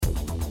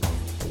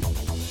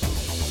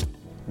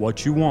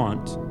what you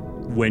want,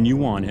 when you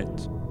want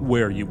it,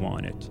 where you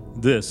want it.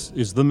 This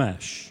is The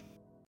Mesh.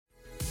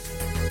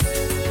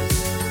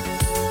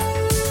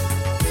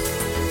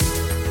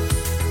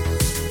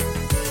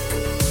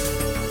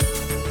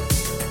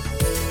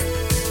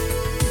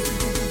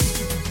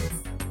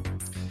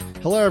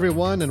 Hello,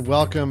 everyone, and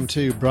welcome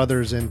to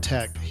Brothers in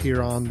Tech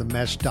here on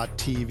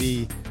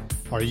themesh.tv.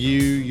 Are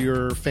you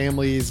your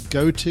family's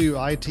go-to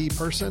IT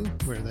person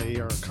where they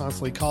are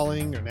constantly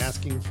calling and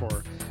asking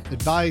for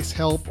advice,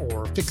 help,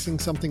 or fixing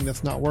something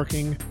that's not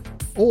working?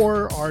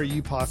 Or are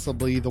you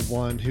possibly the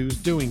one who's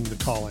doing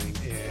the calling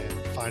and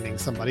finding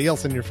somebody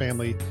else in your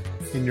family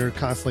and you're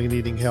constantly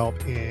needing help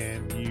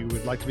and you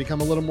would like to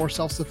become a little more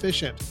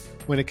self-sufficient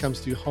when it comes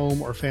to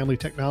home or family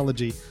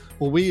technology?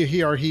 Well,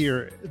 we are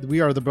here.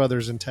 We are the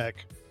Brothers in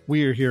Tech.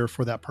 We are here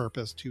for that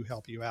purpose to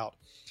help you out.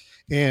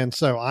 And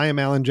so I am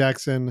Alan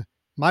Jackson.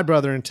 My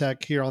brother in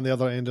tech here on the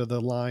other end of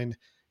the line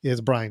is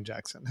Brian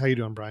Jackson. How you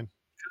doing, Brian?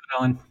 Good,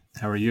 Alan.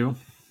 How are you?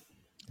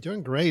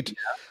 Doing great. Yeah.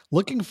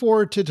 Looking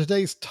forward to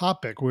today's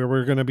topic where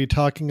we're going to be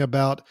talking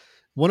about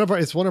one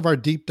of our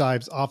deep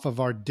dives off of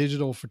our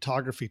digital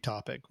photography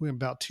topic.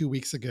 About 2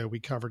 weeks ago, we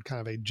covered kind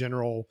of a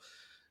general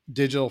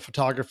digital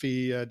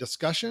photography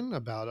discussion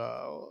about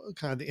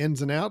kind of the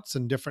ins and outs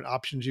and different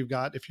options you've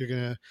got if you're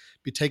going to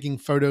be taking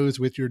photos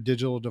with your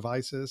digital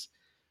devices.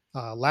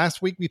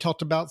 Last week, we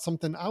talked about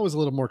something I was a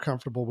little more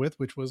comfortable with,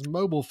 which was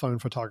mobile phone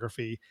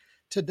photography.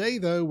 Today,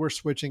 though, we're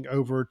switching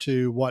over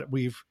to what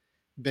we've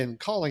been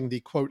calling the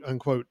quote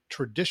unquote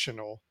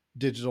traditional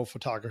digital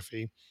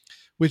photography,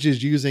 which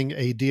is using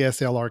a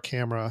DSLR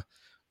camera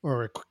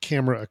or a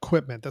camera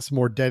equipment that's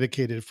more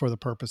dedicated for the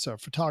purpose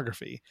of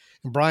photography.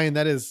 And Brian,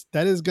 that is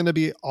going to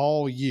be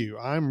all you.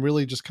 I'm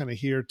really just kind of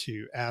here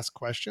to ask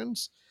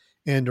questions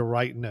and to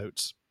write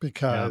notes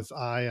because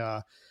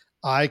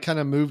I kind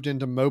of moved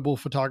into mobile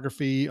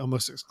photography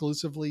almost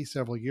exclusively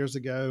several years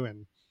ago.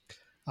 And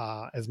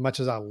as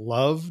much as I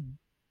love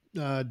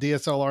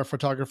DSLR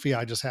photography,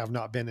 I just have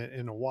not been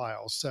in a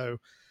while. So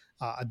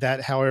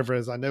that, however,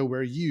 as I know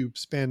where you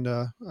spend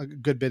a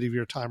good bit of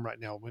your time right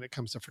now when it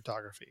comes to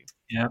photography.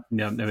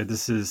 No,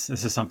 this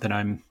is something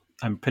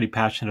I'm pretty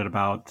passionate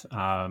about.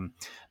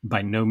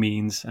 By no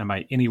means am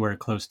I anywhere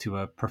close to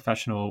a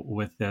professional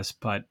with this,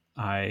 but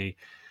I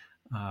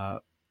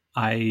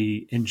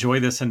enjoy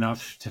this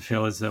enough to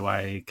feel as though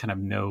I kind of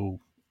know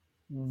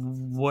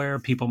where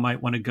people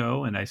might want to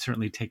go, and I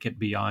certainly take it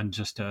beyond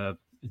just a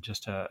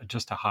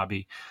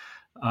hobby.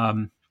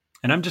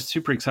 And I'm just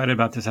super excited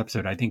about this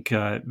episode. I think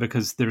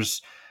because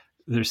there's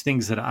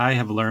things that I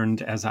have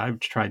learned as I've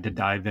tried to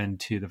dive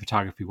into the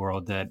photography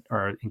world that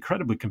are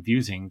incredibly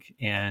confusing.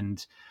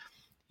 And,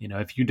 you know,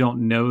 if you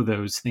don't know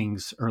those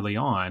things early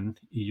on,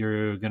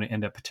 you're going to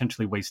end up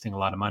potentially wasting a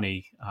lot of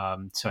money.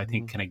 So I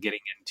think kind of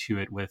getting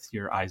into it with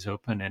your eyes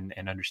open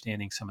and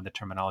understanding some of the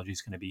terminology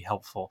is going to be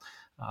helpful.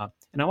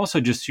 And I'm also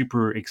just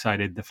super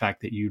excited the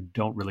fact that you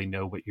don't really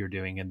know what you're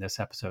doing in this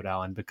episode,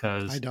 Alan,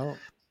 because I don't.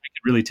 I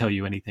could really tell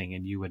you anything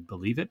and you would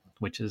believe it,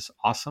 which is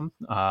awesome.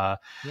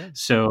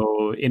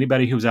 So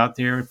anybody who's out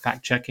there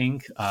fact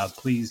checking,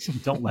 please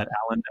don't let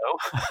Alan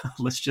know.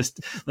 let's just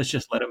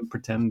let him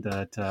pretend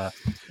that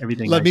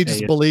everything. Let me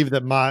just believe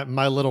that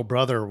my little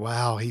brother.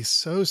 Wow, he's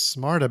so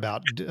smart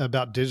about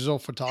digital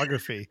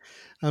photography.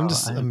 I'm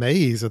just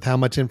amazed with how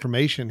much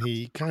information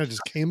he kind of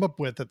just came up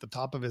with at the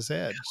top of his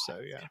head. So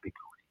yeah,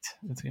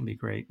 it's gonna be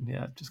great.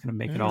 Yeah, just gonna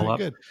make it all up.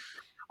 Good.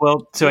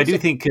 Well, so I do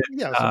think. So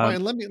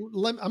Brian, I'm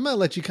going to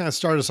let you kind of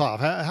start us off.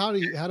 How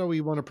do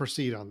we want to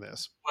proceed on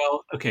this?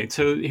 Well, okay.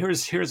 So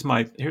here's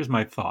my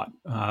thought.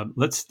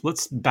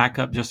 Let's back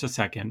up just a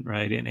second,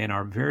 right? In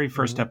our very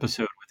first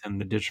episode within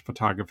the digital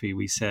photography,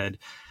 we said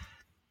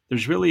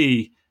there's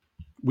really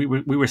we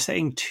were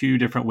saying two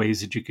different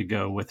ways that you could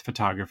go with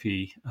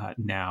photography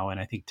now,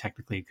 and I think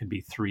technically it could be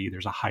three.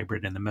 There's a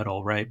hybrid in the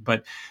middle, right?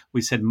 But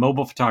we said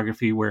mobile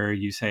photography, where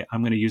you say,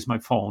 I'm going to use my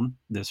phone,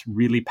 this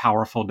really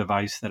powerful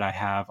device that I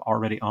have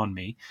already on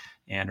me,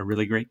 and a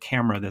really great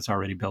camera that's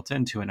already built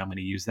into it, and I'm going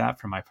to use that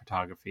for my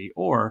photography.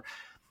 Or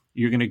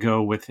you're going to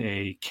go with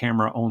a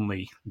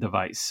camera-only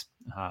device.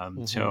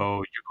 So you're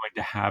going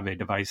to have a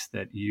device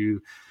that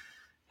you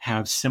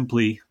have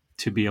simply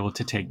to be able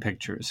to take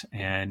pictures.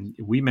 And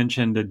we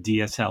mentioned a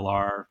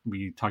DSLR.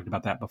 We talked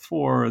about that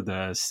before,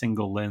 the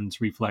single lens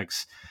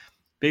reflex.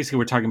 Basically,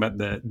 we're talking about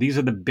these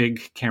are the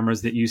big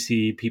cameras that you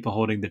see people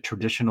holding, the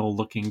traditional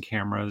looking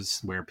cameras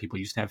where people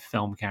used to have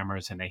film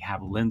cameras and they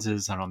have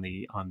lenses on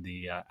the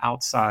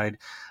outside,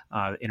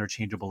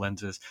 interchangeable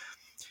lenses.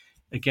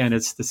 Again,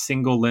 it's the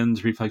single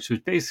lens reflex,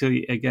 which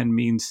basically, again,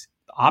 means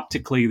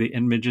optically the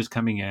image is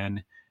coming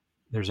in.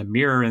 There's a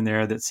mirror in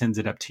there that sends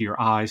it up to your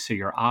eye. So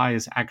your eye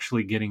is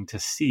actually getting to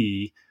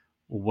see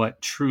what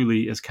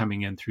truly is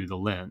coming in through the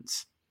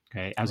lens.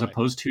 Okay. As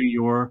opposed to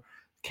your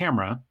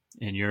camera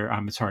and your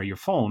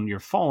phone,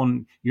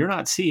 you're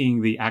not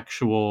seeing the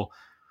actual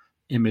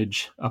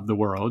image of the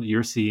world.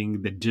 You're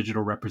seeing the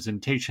digital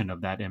representation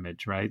of that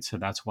image, right? So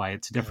that's why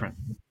it's different.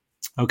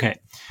 Okay.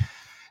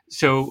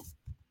 So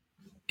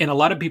And a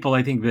lot of people,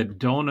 I think, that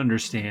don't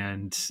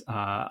understand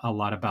a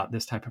lot about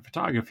this type of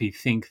photography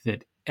think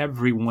that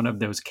every one of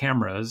those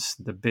cameras,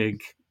 the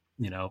big,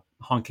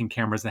 honking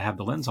cameras that have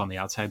the lens on the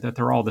outside, that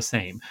they're all the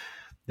same.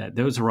 That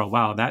those are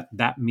wow,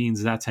 that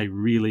means that's a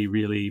really,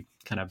 really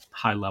kind of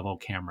high level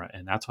camera,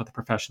 and that's what the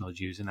professionals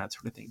use and that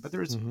sort of thing. But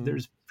there's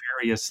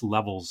various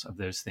levels of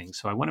those things.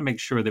 So I want to make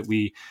sure that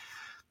we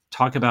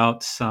talk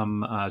about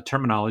some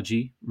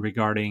terminology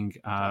regarding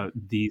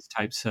these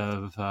types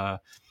of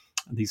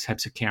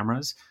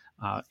cameras.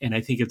 And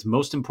I think it's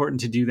most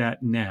important to do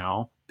that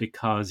now,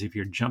 because if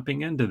you're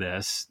jumping into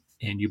this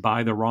and you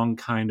buy the wrong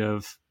kind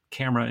of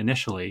camera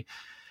initially,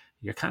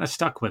 you're kind of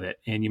stuck with it.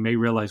 And you may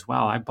realize,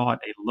 wow, I bought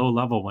a low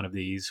level one of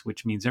these,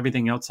 which means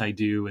everything else I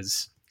do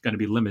is going to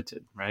be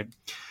limited, right?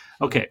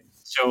 Okay,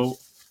 so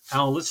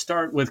Al, let's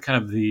start with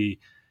kind of the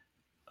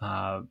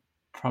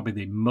probably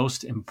the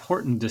most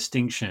important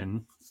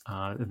distinction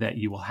that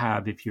you will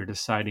have if you're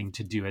deciding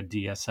to do a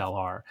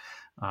DSLR.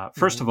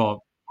 First of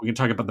all, we can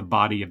talk about the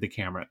body of the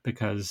camera,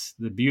 because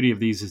the beauty of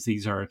these is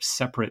these are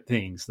separate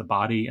things, the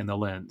body and the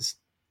lens,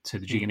 so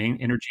that you can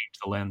interchange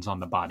the lens on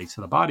the body.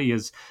 So the body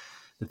is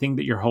the thing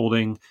that you're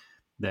holding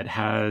that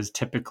has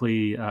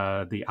typically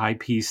the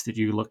eyepiece that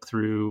you look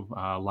through.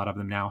 A lot of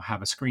them now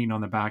have a screen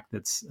on the back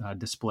that's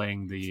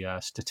displaying the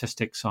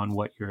statistics on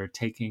what you're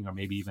taking, or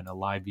maybe even a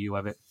live view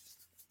of it.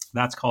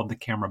 That's called the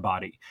camera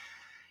body.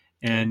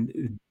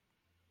 And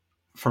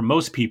for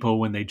most people,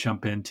 when they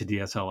jump into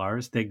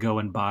DSLRs, they go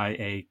and buy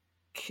a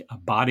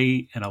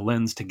body and a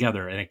lens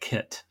together in a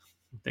kit.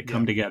 They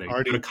come together.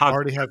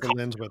 Already have the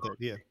lens with it.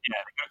 Yeah. Yeah.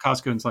 They go to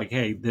Costco and it's like,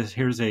 hey,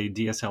 here's a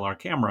DSLR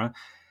camera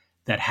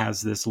that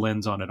has this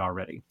lens on it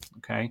already.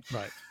 Okay.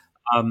 Right.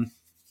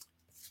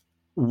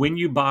 When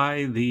you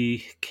buy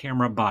the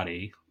camera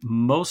body,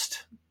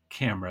 most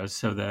cameras,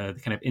 so the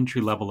kind of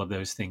entry level of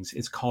those things,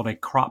 is called a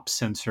crop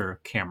sensor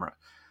camera.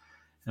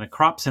 And a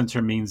crop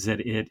sensor means that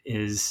it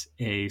is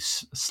a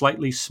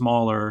slightly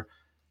smaller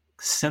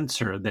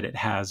sensor that it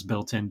has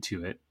built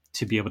into it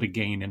to be able to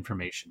gain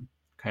information.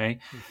 Okay.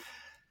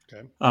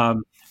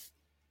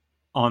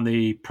 On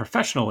the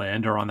professional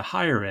end, or on the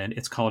higher end,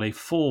 it's called a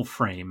full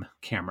frame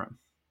camera.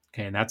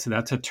 Okay, and that's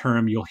a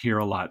term you'll hear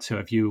a lot. So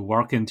if you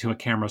walk into a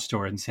camera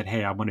store and said,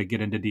 "Hey, I want to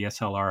get into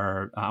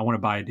DSLR. I want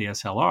to buy a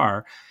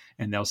DSLR,"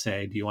 and they'll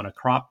say, "Do you want a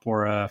crop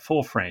or a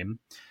full frame?"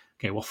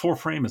 Okay, well, full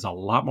frame is a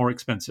lot more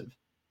expensive.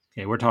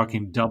 Okay, we're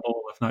talking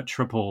double, if not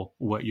triple,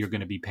 what you're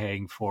going to be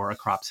paying for a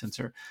crop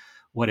sensor.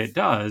 What it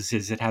does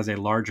is it has a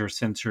larger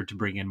sensor to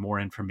bring in more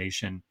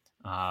information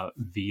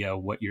via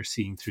what you're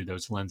seeing through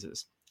those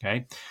lenses.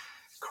 Okay.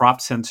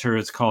 Crop sensor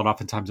is called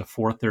oftentimes a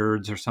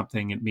 4/3 or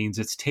something. It means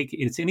it's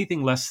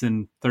anything less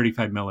than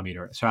 35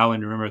 millimeter. So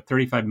Alan, remember,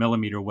 35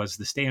 millimeter was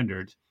the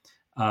standard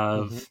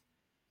of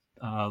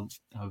film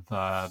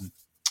photography.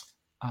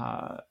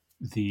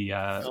 The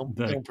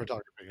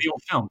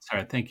old film.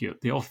 Sorry, thank you.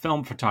 The old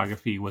film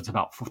photography was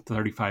about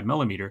 35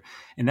 millimeter,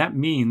 and that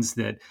means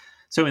that.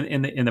 So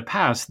in the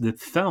past, the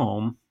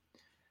film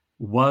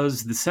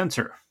was the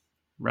sensor,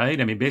 right?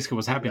 I mean, basically,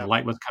 what's happening?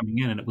 Light was coming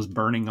in, and it was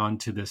burning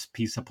onto this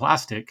piece of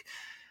plastic,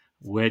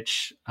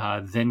 which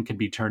then could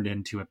be turned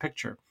into a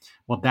picture.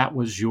 Well, that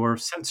was your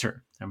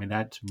sensor. I mean,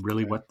 that's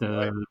really where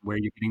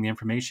you're getting the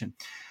information.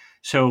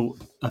 So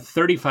a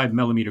 35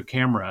 millimeter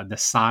camera, the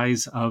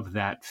size of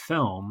that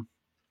film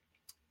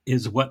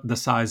is what the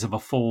size of a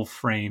full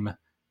frame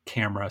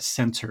camera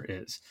sensor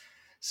is.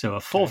 So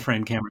a full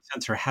frame camera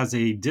sensor has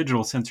a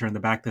digital sensor in the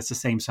back that's the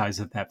same size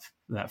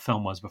that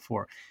film was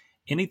before.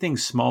 Anything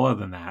smaller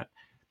than that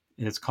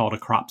is called a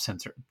crop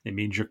sensor. It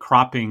means you're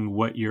cropping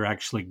what you're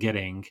actually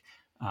getting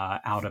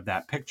out of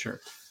that picture.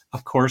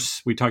 Of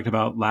course, we talked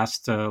about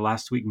last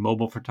week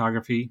mobile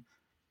photography.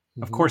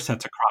 Of course,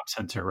 that's a crop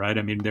sensor, right?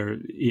 I mean,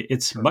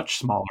 it's much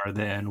smaller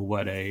than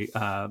what a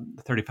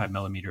 35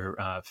 millimeter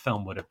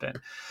film would have been.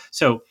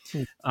 So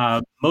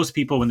most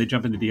people, when they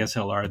jump into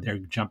DSLR, they're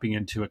jumping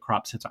into a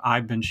crop sensor.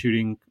 I've been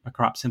shooting a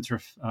crop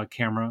sensor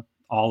camera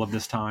all of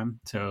this time.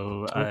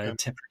 So for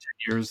 10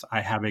 years,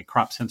 I have a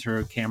crop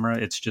sensor camera.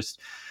 It's just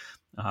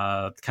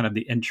kind of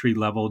the entry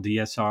level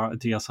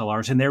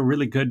DSLRs, and they're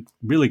really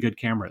good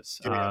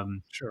cameras.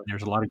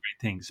 There's a lot of great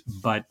things,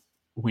 but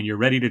when you're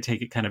ready to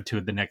take it kind of to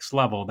the next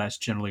level, that's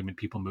generally when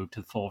people move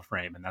to the full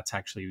frame. And that's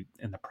actually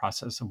in the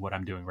process of what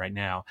I'm doing right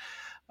now.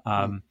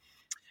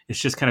 It's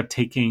just kind of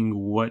taking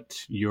what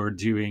you're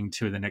doing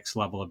to the next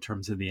level in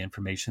terms of the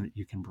information that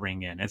you can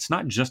bring in. It's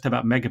not just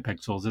about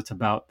megapixels. It's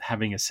about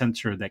having a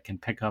sensor that can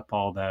pick up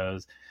all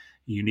those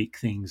unique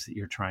things that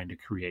you're trying to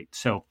create.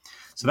 So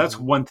that's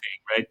one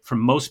thing, right? For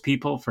most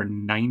people, for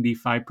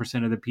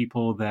 95% of the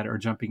people that are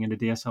jumping into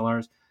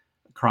DSLRs,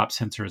 crop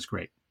sensor is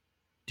great.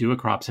 Do a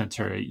crop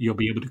sensor. You'll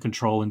be able to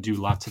control and do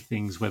lots of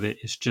things with it.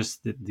 It's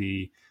just that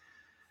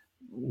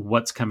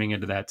what's coming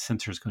into that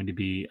sensor is going to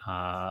be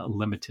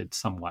limited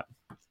somewhat.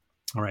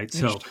 All right.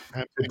 So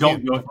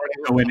don't go in.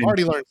 I've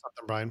already learned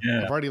something, Brian.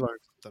 Yeah. I've already learned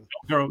something.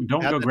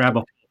 Don't go grab a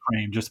full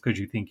frame just because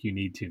you think you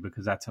need to,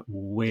 because that's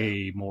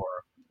way more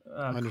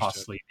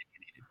costly than you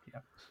needed.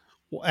 Yeah.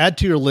 Well, add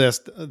to your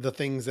list the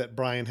things that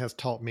Brian has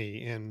taught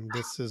me, and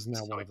this is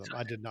now one of them.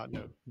 I did not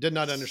know, did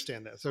not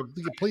understand that. So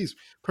please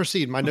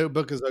proceed. My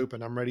notebook is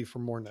open. I'm ready for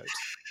more notes.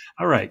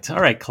 All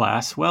right,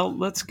 class. Well,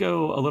 let's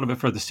go a little bit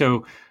further.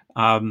 So,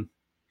 um,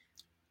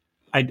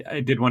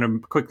 I did want to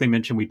quickly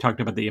mention we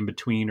talked about the in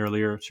between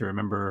earlier. So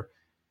remember,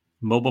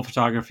 mobile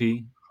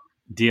photography,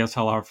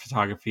 DSLR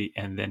photography,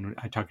 and then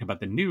I talked about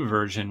the new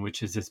version,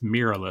 which is this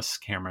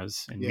mirrorless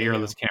cameras. And Yeah,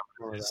 mirrorless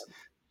cameras is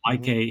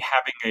like hmm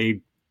having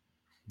a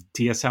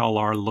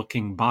DSLR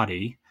looking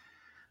body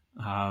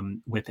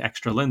with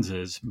extra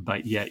lenses,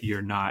 but yet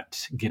you're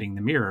not getting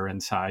the mirror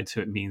inside.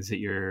 So it means that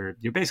you're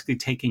basically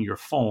taking your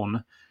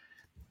phone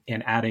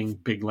and adding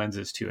big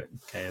lenses to it.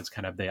 Okay, it's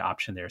kind of the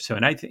option there. So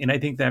and I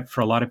think that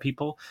for a lot of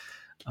people,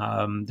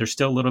 there's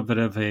still a little bit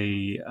of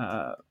a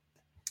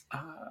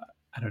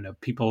I don't know.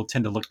 People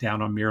tend to look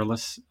down on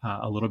mirrorless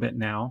a little bit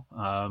now,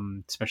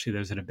 especially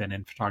those that have been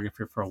in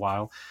photography for a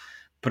while.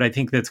 But I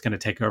think that's going to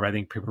take over. I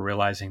think people are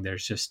realizing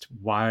there's just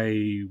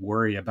why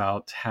worry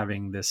about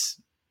having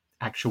this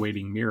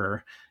actuating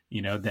mirror,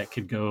 that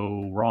could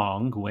go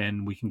wrong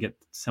when we can get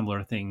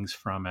similar things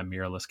from a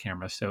mirrorless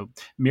camera. So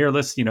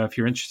mirrorless, if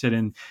you're interested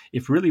in,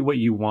 if really what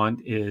you want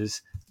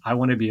is, I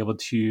want to be able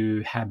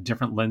to have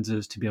different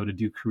lenses to be able to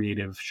do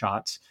creative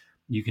shots,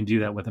 you can do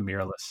that with a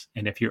mirrorless.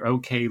 And if you're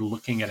okay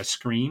looking at a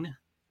screen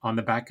on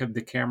the back of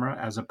the camera,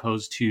 as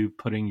opposed to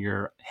putting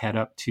your head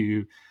up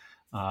to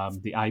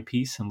the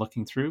eyepiece and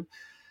looking through,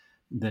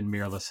 then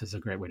mirrorless is a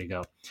great way to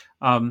go.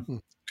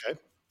 Okay,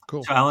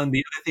 cool. So, Alan, the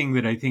other thing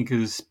that I think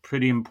is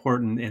pretty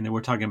important, and then we're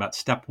talking about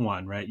step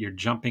one, right? You're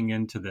jumping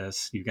into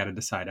this. You've got to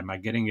decide, am I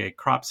getting a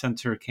crop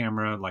sensor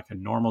camera like a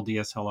normal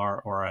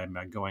DSLR, or am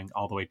I going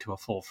all the way to a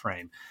full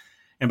frame?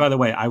 And by the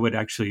way, I would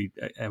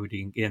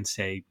again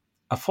say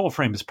a full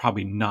frame is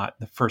probably not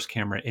the first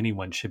camera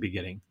anyone should be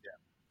getting. Yeah,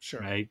 sure.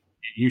 Right?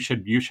 You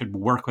should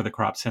work with a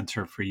crop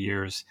sensor for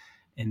years,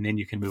 and then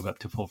you can move up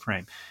to full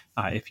frame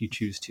if you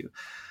choose to.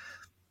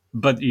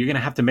 But you're going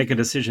to have to make a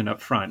decision up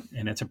front,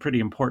 and it's a pretty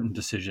important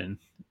decision,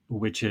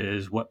 which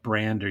is, what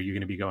brand are you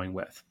going to be going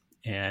with?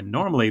 And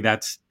normally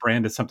that's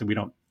brand is something we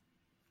don't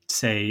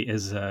say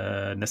is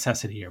a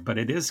necessity here, but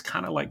it is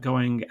kind of like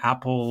going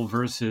Apple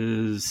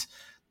versus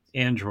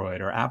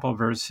Android or Apple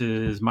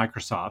versus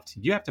Microsoft.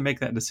 You have to make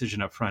that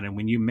decision up front. And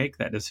when you make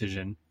that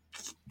decision,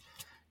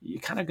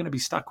 you're kind of going to be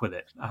stuck with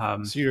it.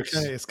 So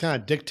it's kind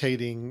of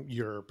dictating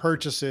your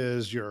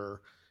purchases,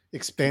 your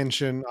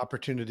expansion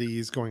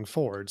opportunities going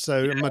forward.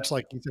 So much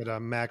like you said, a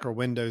Mac or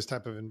Windows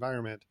type of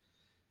environment,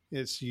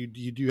 it's you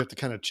do have to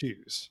kind of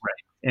choose. Right.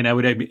 And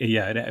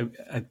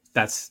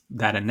that's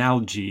that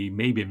analogy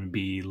may even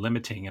be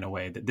limiting in a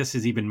way that this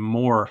is even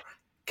more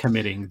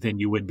committing than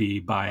you would be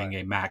buying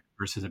a Mac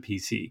versus a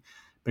PC,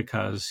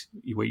 because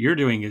what you're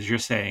doing is you're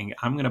saying,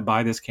 I'm going to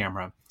buy this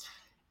camera,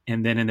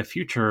 and then in the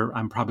future,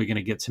 I'm probably going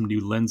to get some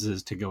new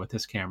lenses to go with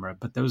this camera.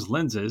 But those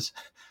lenses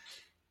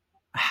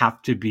have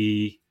to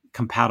be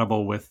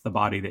compatible with the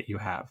body that you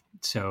have.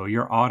 So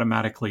you're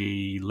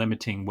automatically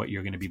limiting what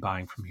you're going to be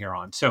buying from here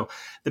on. So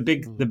the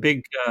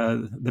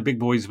big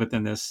boys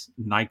within this,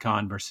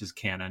 Nikon versus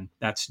Canon,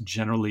 that's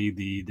generally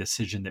the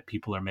decision that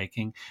people are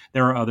making.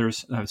 There are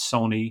others.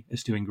 Sony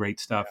is doing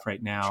great stuff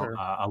right now. Sure.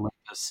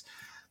 Olympus.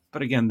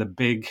 But again, the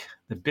big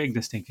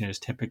distinction has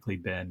typically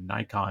been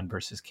Nikon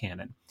versus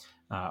Canon.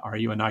 Are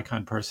you a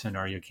Nikon person?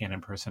 Are you a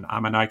Canon person?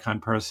 I'm a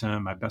Nikon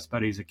person. My best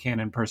buddy's a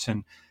Canon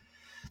person.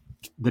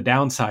 The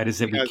downside is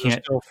that we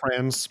can't. Still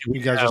friends. You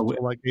guys are still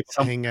like able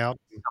to hang out.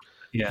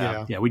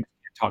 Yeah. We can't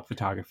talk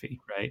photography,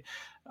 right?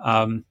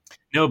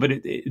 No,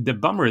 but the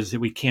bummer is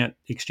that we can't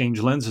exchange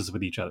lenses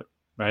with each other,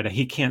 right?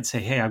 He can't say,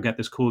 "Hey, I've got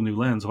this cool new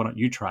lens. Why don't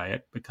you try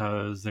it?"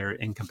 Because they're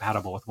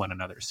incompatible with one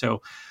another.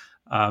 So,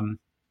 kind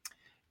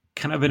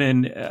of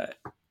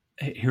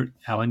here,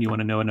 Alan, you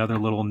want to know another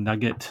little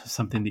nugget,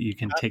 something that you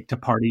can take to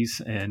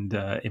parties and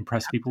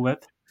impress people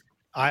with?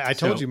 I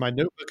told you my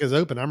notebook is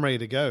open. I'm ready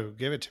to go.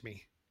 Give it to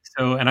me.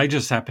 So, and I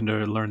just happened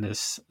to learn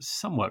this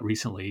somewhat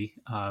recently.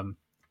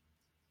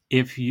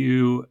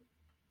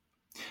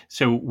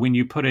 So when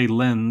you put a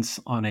lens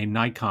on a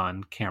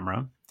Nikon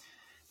camera,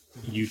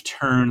 you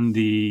turn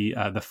the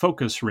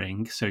focus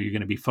ring. So you're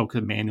going to be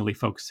manually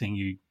focusing.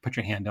 You put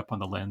your hand up on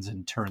the lens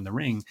and turn the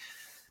ring.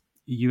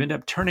 You end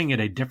up turning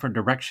it a different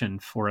direction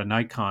for a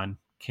Nikon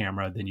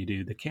camera than you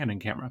do the Canon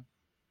camera.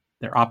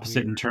 They're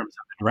opposite in terms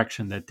of the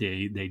direction that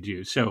they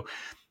do.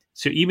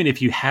 So even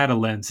if you had a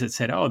lens that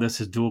said, "Oh, this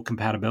is dual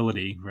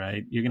compatibility,"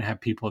 right? You're going to have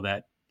people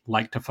that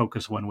like to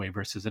focus one way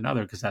versus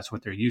another because that's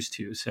what they're used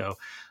to. So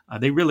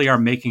they really are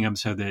making them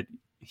so that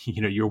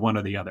you're one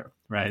or the other,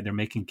 right? They're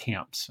making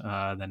camps,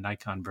 the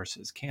Nikon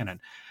versus Canon.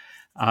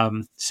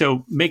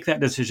 So make that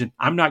decision.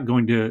 I'm not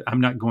going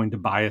to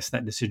bias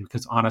that decision,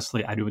 because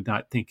honestly, I do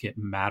not think it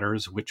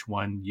matters which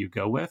one you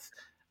go with.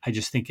 I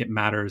just think it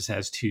matters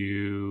as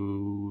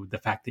to the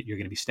fact that you're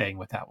going to be staying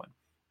with that one.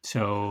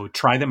 So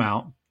try them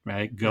out,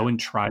 right? Go and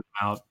try them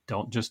out.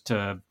 Don't just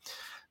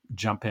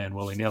jump in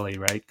willy-nilly,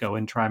 right? Go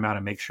and try them out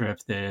and make sure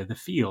if the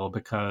feel,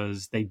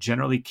 because they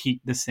generally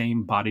keep the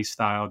same body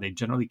style. They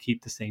generally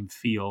keep the same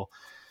feel.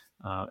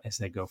 as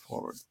they go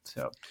forward.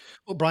 So,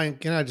 well, Brian,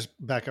 can I just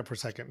back up for a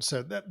second?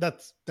 So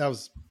that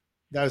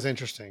was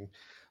interesting,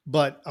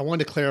 but I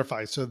wanted to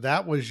clarify. So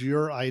that was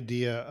your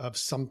idea of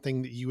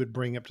something that you would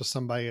bring up to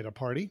somebody at a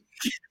party?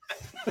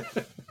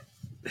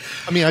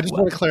 I mean, I just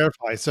want to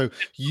clarify. So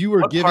you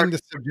were giving the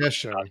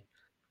suggestion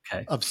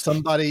of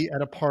somebody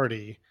at a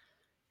party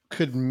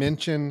could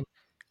mention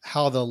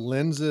how the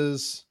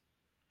lenses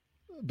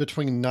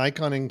between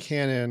Nikon and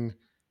Canon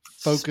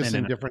focus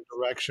in different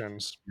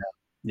directions.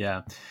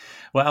 Yeah.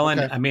 Well, Alan,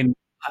 I mean,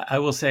 I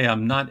will say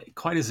I'm not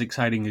quite as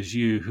exciting as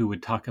you, who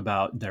would talk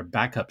about their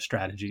backup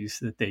strategies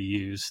that they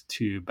use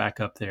to back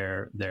up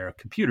their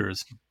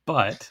computers.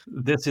 But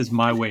this is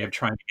my way of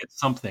trying to get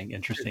something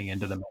interesting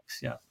into the mix.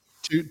 Yeah.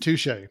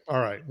 Touche. All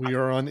right, we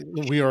are on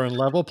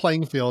level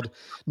playing field.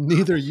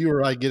 Neither you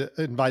or I get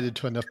invited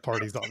to enough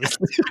parties,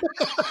 obviously.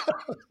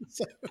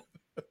 So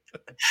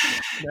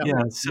now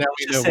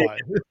we know why.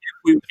 If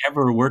we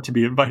ever were to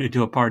be invited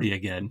to a party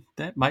again,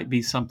 that might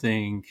be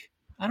something.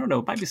 I don't know.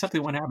 It might be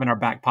something we want to have in our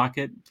back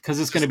pocket because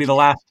it's going to be the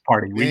last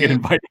party we get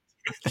invited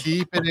to.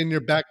 Keep it in your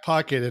back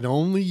pocket and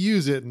only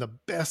use it in the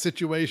best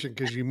situation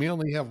because you may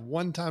only have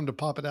one time to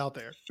pop it out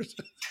there.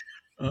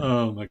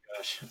 Oh my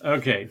gosh.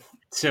 Okay.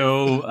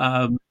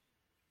 So,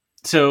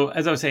 so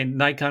as I was saying,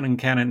 Nikon and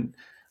Canon,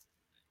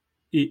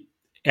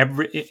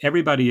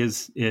 everybody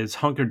is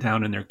hunkered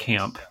down in their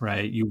camp,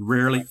 right? You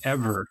rarely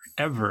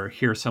ever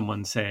hear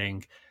someone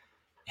saying,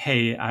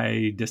 hey,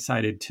 I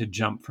decided to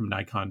jump from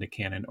Nikon to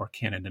Canon or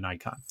Canon to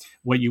Nikon.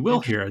 What you will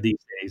hear these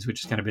days,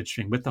 which is kind of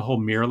interesting, with the whole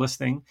mirrorless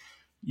thing,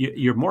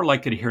 you're more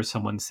likely to hear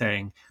someone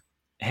saying,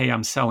 hey,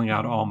 I'm selling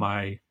out all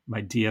my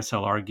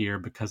DSLR gear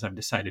because I've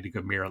decided to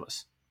go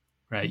mirrorless,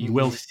 right? You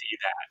will see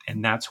that,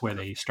 and that's where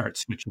they start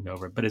switching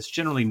over. But it's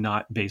generally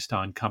not based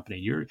on company.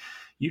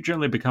 You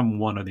generally become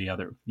one or the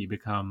other. You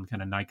become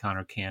kind of Nikon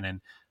or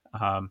Canon.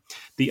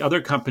 The other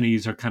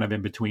companies are kind of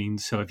in between.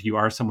 So if you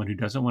are someone who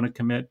doesn't want to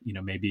commit,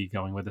 maybe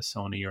going with a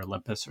Sony or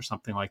Olympus or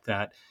something like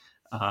that,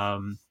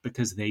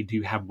 because they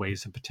do have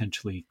ways of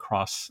potentially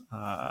cross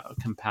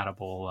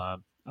compatible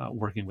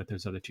working with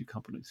those other two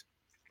companies.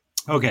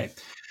 Okay.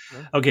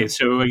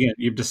 So again,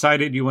 you've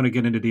decided you want to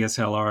get into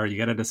DSLR. You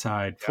got to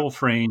decide full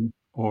frame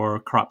or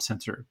crop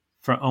sensor.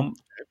 For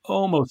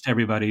almost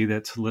everybody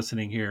that's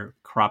listening here,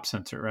 crop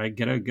sensor, right?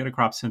 Get a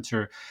crop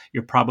sensor.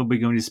 You're probably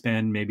going to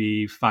spend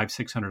maybe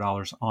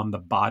 $500-$600 on the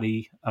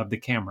body of the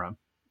camera.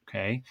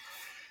 Okay.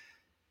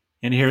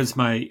 And here's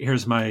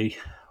my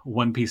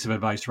one piece of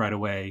advice right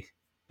away.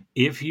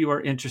 If you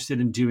are interested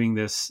in doing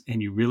this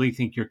and you really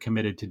think you're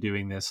committed to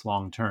doing this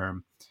long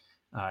term,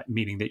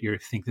 meaning that you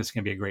think this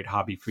can be a great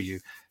hobby for you,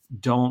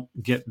 don't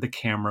get the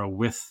camera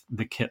with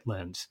the kit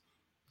lens.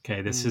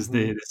 Okay, this is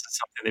something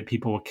that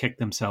people will kick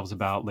themselves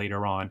about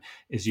later on.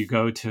 Is you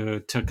go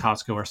to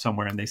Costco or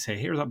somewhere and they say,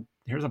 here's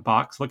a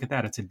box. Look at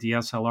that. It's a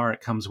DSLR.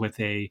 It comes with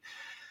a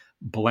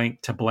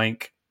blank to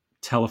blank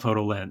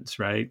telephoto lens,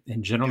 right?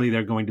 And generally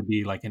they're going to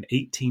be like an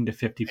 18 to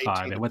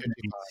 55. And what that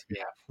means,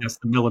 that's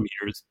the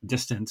millimeters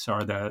distance,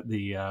 or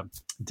the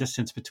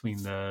distance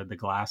between the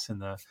glass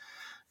and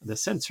the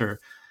sensor.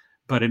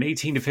 But an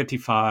 18 to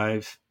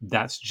 55,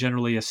 that's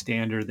generally a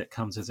standard that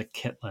comes as a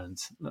kit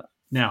lens.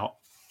 Now,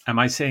 am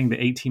I saying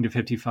the 18 to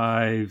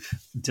 55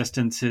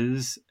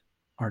 distances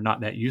are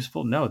not that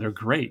useful? No, they're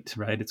great,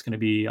 right? It's going to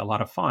be a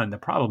lot of fun. The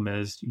problem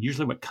is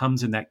usually what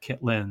comes in that kit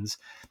lens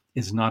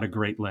is not a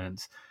great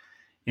lens.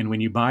 And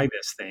when you buy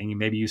this thing,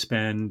 maybe you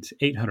spend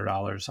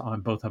 $800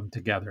 on both of them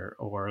together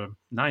or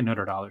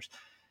 $900.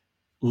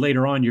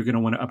 Later on, you're going to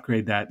want to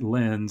upgrade that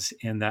lens,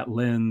 and that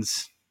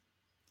lens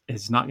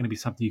is not going to be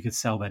something you could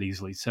sell that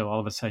easily. So all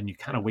of a sudden, you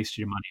kind of wasted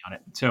your money on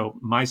it. So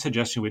my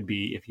suggestion would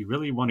be, if you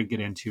really want to get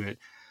into it,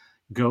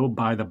 go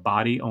buy the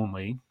body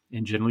only.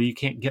 And generally, you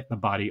can't get the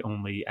body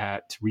only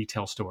at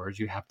retail stores.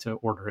 You have to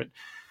order it.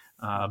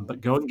 But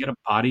go and get a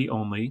body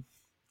only.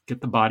 Get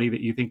the body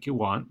that you think you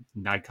want,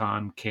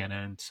 Nikon,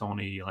 Canon,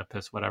 Sony,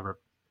 Olympus, whatever.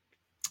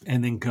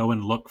 And then go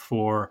and look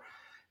for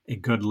a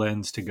good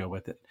lens to go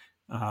with it.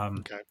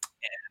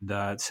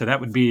 And so that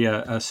would be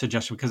a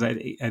suggestion, because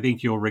I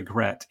think you'll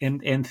regret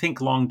and think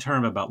long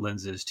term about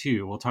lenses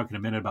too. We'll talk in a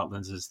minute about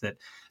lenses, that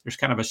there's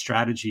kind of a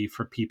strategy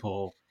for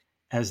people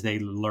as they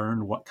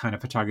learn what kind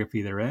of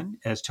photography they're in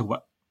as to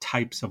what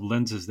types of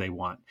lenses they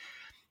want.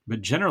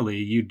 But generally,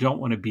 you don't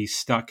want to be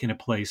stuck in a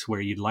place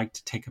where you'd like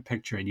to take a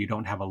picture and you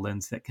don't have a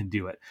lens that can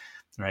do it,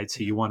 right?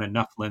 So you want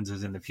enough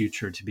lenses in the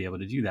future to be able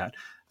to do that.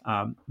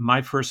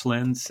 My first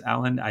lens,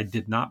 Alan, I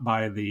did not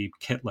buy the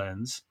kit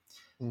lens.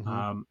 But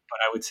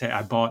I would say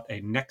I bought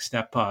a next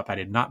step up. I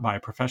did not buy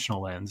a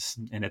professional lens,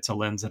 and it's a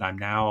lens that I'm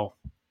now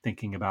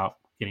thinking about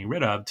getting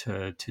rid of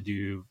to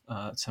do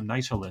some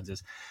nicer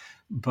lenses.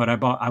 But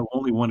I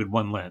only wanted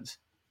one lens.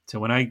 So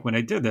when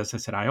I did this, I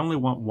said, I only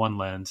want one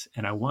lens,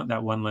 and I want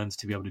that one lens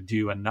to be able to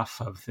do enough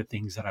of the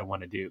things that I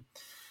want to do.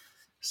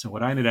 So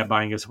what I ended up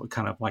buying is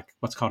kind of like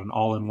what's called an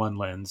all-in-one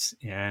lens,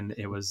 and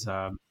it was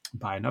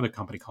by another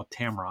company called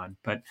Tamron.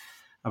 But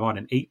I bought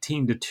an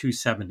 18 to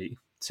 270.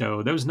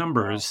 So those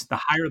numbers, the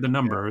higher the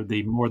number,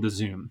 the more the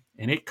zoom,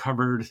 and it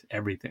covered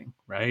everything,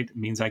 right? It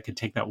means I could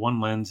take that one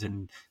lens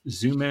and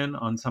zoom in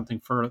on something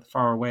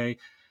far away,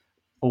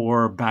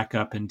 or back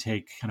up and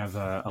take kind of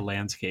a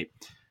landscape.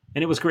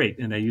 And it was great.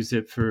 And I used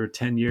it for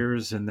 10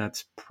 years, and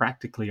that's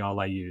practically all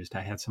I used. I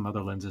had some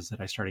other lenses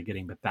that I started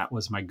getting, but that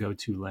was my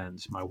go-to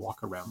lens, my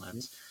walk-around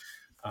lens.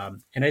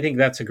 And I think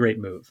that's a great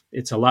move.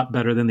 It's a lot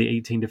better than the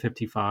 18 to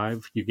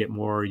 55. You get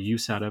more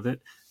use out of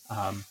it,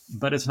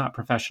 but it's not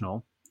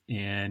professional,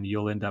 and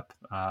you'll end up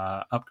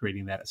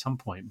upgrading that at some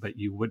point. But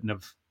you wouldn't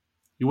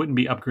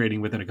be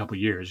upgrading within a couple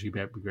of years. You'd be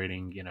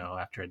upgrading,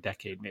 after a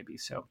decade maybe.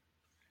 So.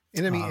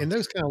 And I mean, and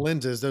those kind of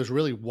lenses, those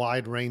really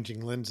wide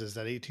ranging lenses,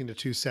 that 18 to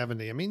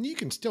 270, I mean, you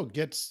can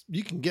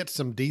get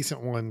some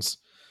decent ones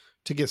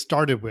to get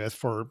started with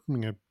for,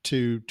 $200,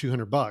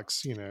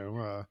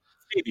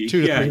 Maybe. $200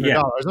 to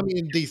 $300. I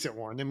mean, a decent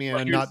one. I mean,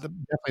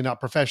 definitely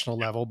not professional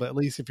level, but at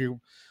least if you're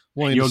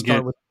wanting to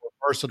start with a more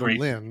versatile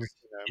lens,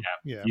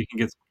 you can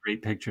get some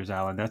great pictures,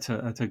 Alan. That's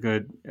a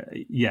good,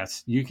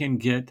 yes, you can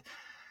get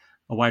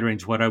a wide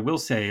range. What I will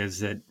say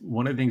is that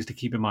one of the things to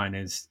keep in mind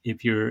is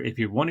if you're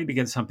wanting to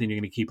get something you're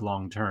going to keep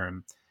long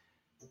term,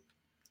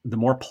 the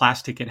more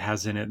plastic it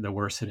has in it, the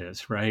worse it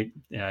is, right?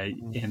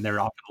 And they're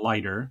often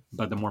lighter,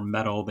 but the more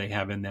metal they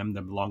have in them,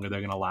 the longer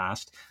they're going to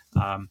last.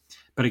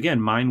 But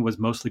again, mine was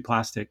mostly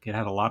plastic. It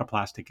had a lot of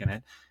plastic in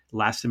it.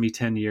 Lasted me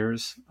 10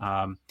 years.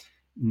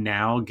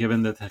 Now,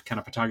 given the kind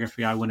of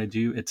photography I want to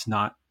do, it's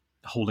not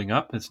holding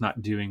up. It's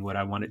not doing what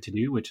I want it to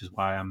do, which is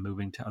why I'm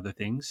moving to other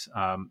things.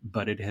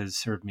 But it has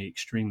served me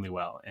extremely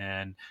well.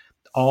 And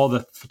all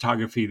the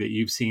photography that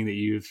you've seen, that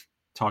you've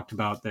talked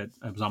about, that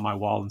was on my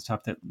wall and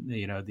stuff that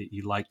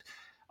you liked,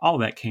 all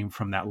of that came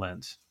from that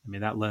lens. I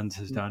mean, that lens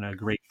has done a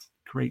great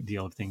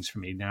deal of things for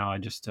me. Now I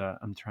just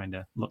I'm trying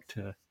to look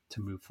to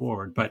move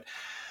forward. But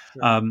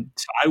so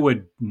I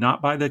would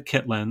not buy the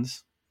kit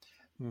lens,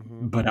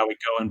 but I would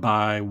go and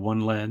buy one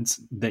lens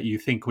that you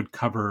think would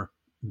cover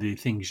the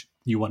things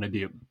you want to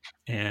do.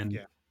 And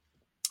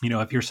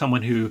if you're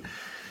someone who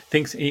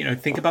thinks,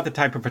 think about the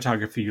type of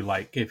photography you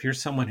like. If you're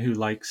someone who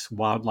likes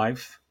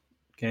wildlife,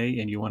 okay,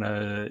 and you want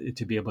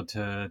to be able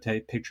to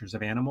take pictures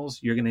of animals,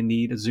 you're going to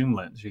need a zoom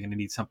lens. You're going to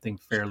need something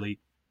fairly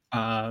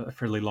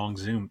long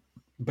zoom.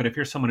 But if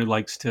you're someone who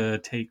likes to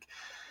take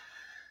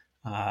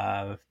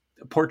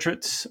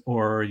portraits,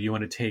 or you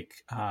want to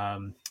take,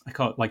 I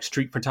call it like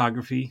street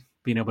photography,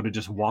 being able to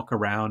just walk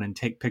around and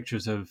take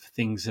pictures of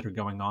things that are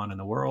going on in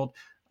the world,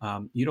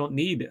 you don't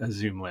need a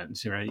zoom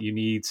lens, right? You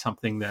need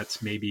something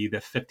that's maybe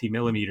the 50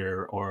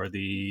 millimeter, or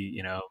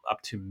the,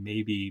 up to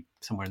maybe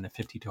somewhere in the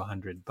 50 to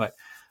 100. But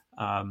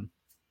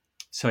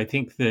so I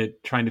think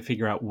that trying to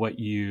figure out what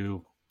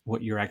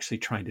you're actually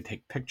trying to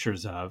take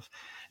pictures of.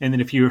 And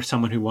then if you're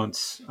someone who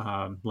wants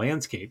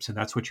landscapes, and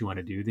that's what you want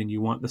to do, then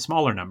you want the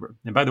smaller number.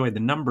 And by the way, the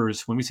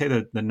numbers, when we say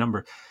the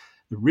number,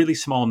 the really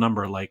small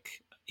number like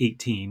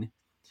 18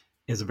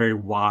 is a very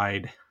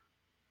wide,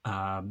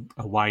 a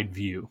wide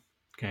view.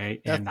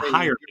 Okay. And the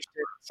higher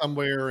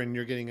somewhere, and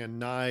you're getting a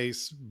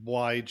nice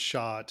wide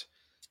shot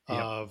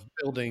of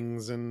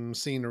buildings and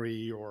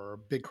scenery, or a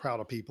big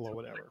crowd of people, or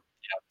whatever.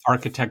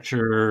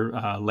 Architecture,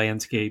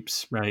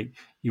 landscapes, right?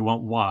 You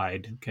want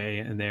wide. Okay.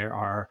 And there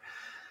are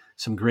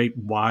some great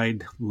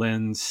wide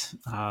lens,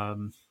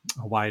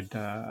 wide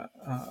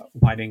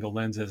angle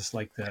lenses,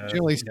 like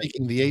generally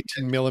speaking, the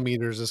 18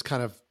 millimeters is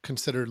kind of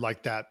considered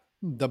like that,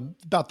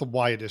 about the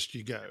widest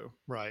you go,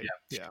 right?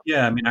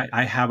 Yeah. I mean,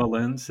 I have a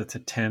lens that's a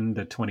 10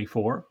 to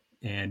 24,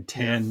 and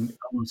 10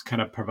 almost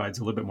kind of provides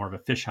a little bit more of a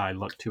fisheye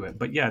look to it.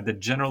 But the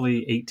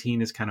generally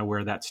 18 is kind of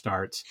where that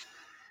starts,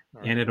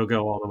 and it'll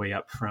go all the way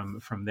up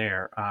from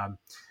there.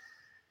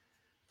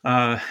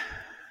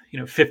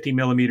 50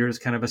 millimeters is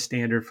kind of a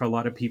standard for a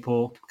lot of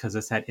people, because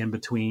it's that in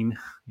between.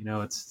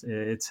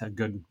 It's a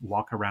good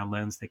walk around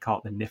lens. They call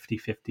it the nifty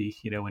 50.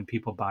 When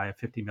people buy a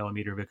 50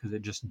 millimeter, because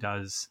it just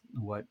does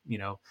what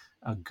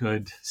a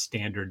good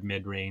standard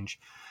mid range.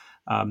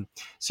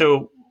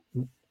 So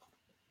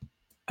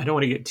I don't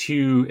want to get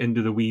too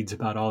into the weeds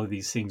about all of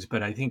these things,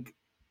 but I think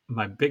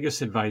my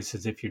biggest advice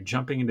is, if you're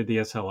jumping into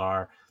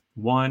DSLR,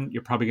 one,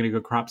 you're probably going to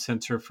go crop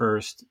sensor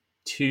first.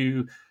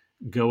 Two,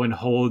 go and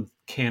hold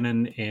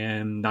Canon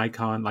and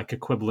Nikon, like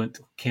equivalent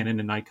Canon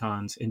and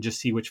Nikons, and just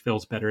see which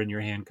feels better in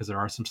your hand, because there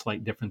are some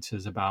slight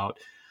differences about,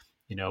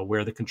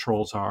 where the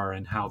controls are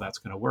and how that's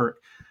going to work.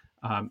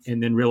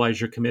 And then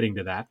realize you're committing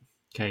to that.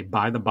 Okay,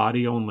 buy the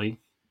body only,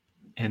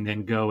 and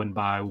then go and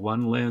buy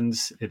one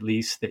lens at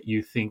least that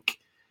you think,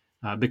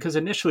 because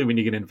initially when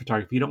you get into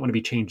photography, you don't want to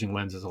be changing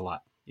lenses a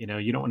lot. You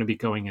don't want to be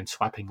going and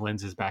swapping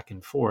lenses back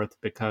and forth,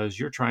 because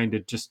you're trying to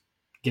just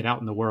get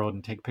out in the world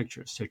and take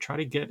pictures. So try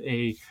to get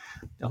a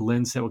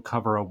lens that would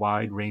cover a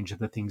wide range of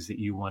the things that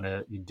you want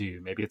to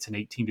do. Maybe it's an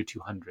 18 to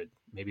 200.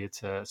 Maybe it's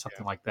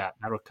something like that.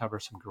 That'll cover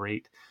some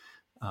great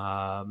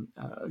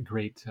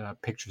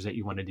pictures that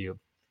you want to do.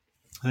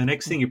 And the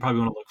next thing you probably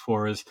want to look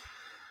for is,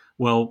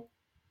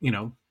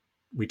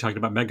 we talked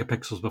about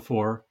megapixels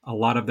before. A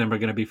lot of them are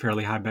going to be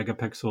fairly high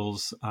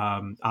megapixels.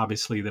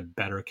 Obviously, the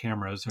better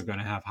cameras are going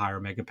to have higher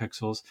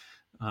megapixels.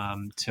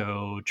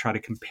 So try to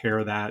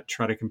compare that.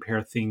 Try to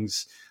compare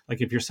things.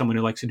 Like if you're someone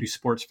who likes to do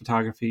sports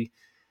photography,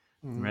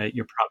 right,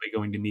 you're probably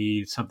going to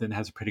need something that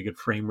has a pretty good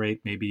frame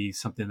rate, maybe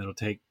something that'll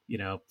take,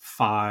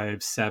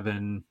 5,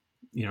 7,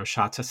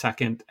 shots a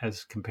second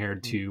as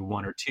compared to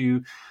 1 or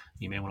 2.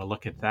 You may want to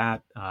look at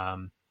that.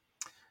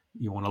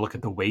 You want to look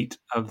at the weight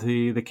of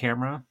the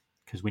camera,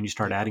 because when you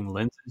start adding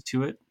lenses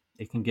to it,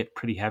 it can get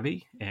pretty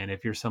heavy. And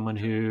if you're someone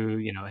who,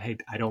 hey,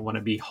 I don't want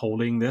to be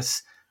holding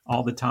this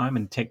all the time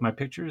and take my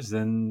pictures,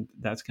 then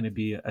that's going to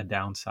be a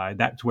downside.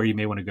 That's where you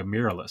may want to go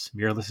mirrorless.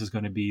 Mirrorless is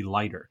going to be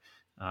lighter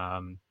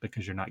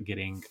because you're not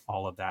getting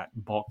all of that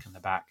bulk in the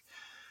back.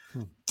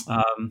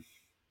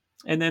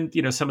 And then,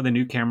 some of the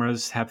new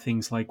cameras have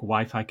things like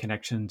Wi-Fi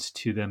connections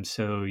to them.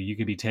 So you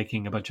could be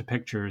taking a bunch of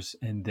pictures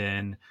and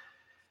then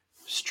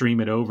stream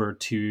it over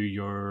to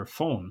your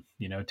phone,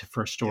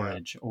 for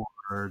storage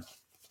or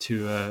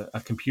to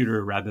a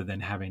computer rather than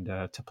having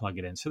to plug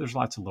it in. So there's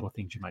lots of little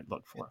things you might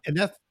look for.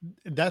 And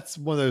that's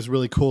one of those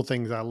really cool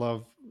things I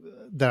love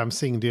that I'm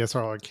seeing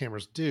DSLR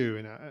cameras do.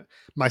 And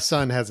my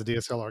son has a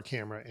DSLR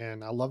camera,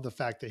 and I love the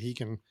fact that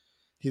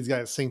he's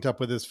got it synced up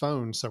with his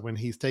phone. So when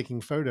he's taking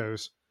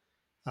photos,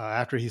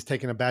 after he's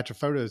taken a batch of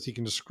photos, he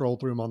can just scroll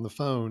through them on the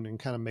phone and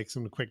kind of make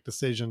some quick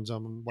decisions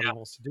on what he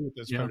wants to do with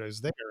those photos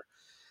there.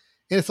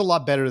 And it's a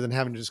lot better than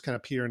having to just kind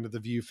of peer into the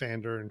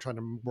viewfinder and trying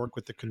to work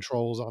with the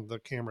controls on the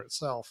camera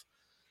itself.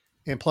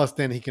 And plus,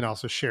 then he can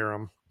also share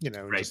them,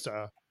 just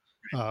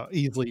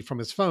easily from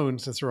his phone,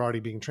 since they're already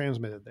being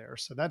transmitted there.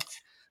 So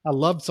I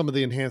love some of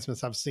the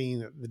enhancements I've seen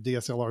that the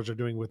DSLRs are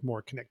doing with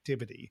more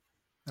connectivity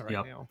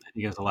right now. I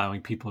think it's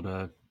allowing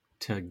people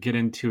to get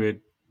into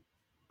it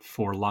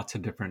for lots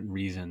of different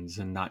reasons,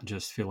 and not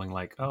just feeling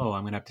like, oh,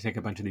 I'm going to have to take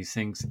a bunch of these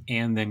things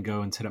and then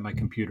go and set up my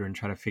computer and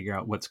try to figure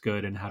out what's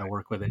good and how to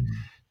work with it.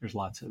 There's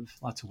lots of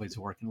ways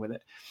of working with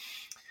it.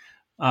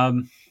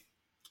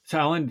 So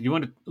Alan,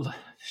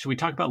 should we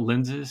talk about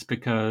lenses?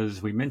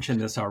 Because we mentioned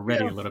this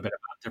already a little bit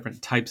about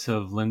different types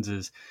of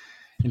lenses.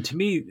 And to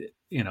me,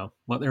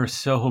 there are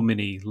so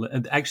many.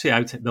 Actually, I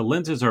would say the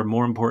lenses are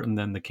more important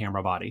than the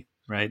camera body,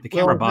 right? The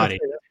camera body.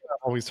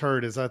 I've always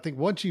heard is I think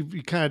once you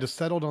kind of just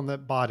settled on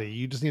that body,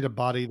 you just need a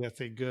body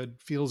that's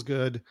feels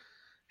good,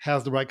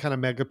 has the right kind of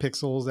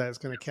megapixels that it's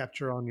going to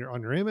capture on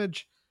your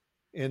image.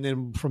 And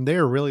then from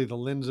there, really the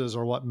lenses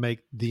are what make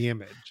the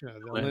image.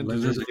 The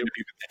lenses are going to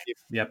be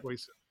the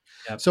choice.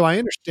 Yep. So I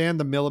understand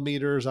the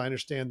millimeters. I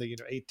understand the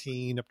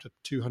 18 up to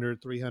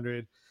 200,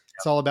 300.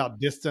 It's all about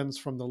distance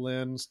from the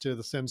lens to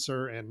the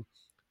sensor, and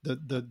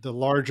the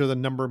larger the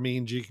number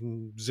means you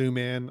can zoom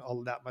in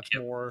that much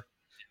more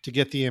to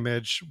get the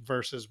image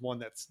versus one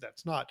that's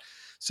not.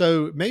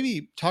 So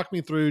maybe talk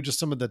me through just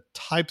some of the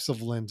types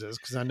of lenses,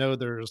 because I know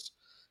there's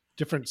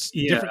different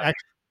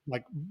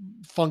like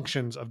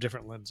functions of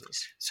different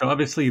lenses. So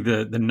obviously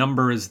the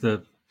number is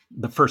the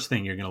first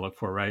thing you're going to look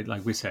for, right?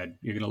 Like we said,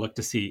 you're going to look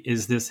to see,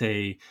 is this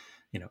a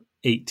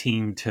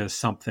 18 to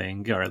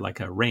something, or like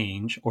a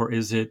range, or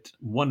is it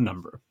one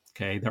number?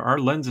 Okay, there are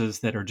lenses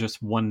that are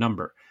just one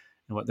number,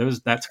 and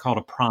that's called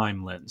a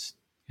prime lens.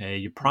 Okay,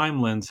 your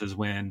prime lens is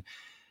when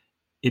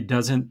it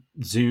doesn't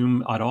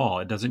zoom at all.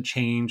 It doesn't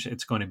change.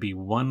 It's going to be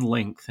one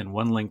length and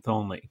one length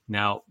only.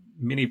 Now,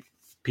 many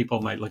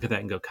people might look at that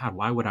and go, God,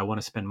 why would I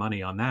want to spend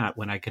money on that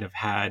when I could have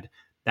had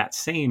that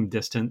same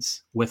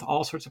distance with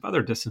all sorts of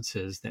other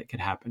distances that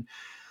could happen?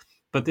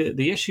 But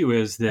the issue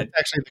is that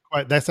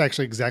that's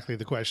actually exactly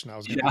the question I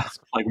was going to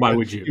ask. Like, why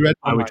would you?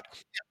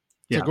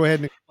 So go ahead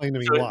and explain to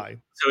me why.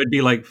 So it'd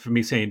be like for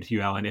me saying to you,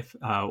 Alan, if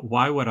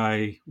why would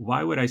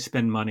I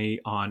spend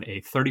money on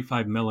a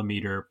 35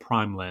 millimeter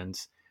prime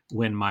lens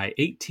when my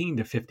 18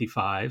 to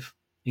 55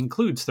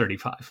 includes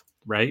 35,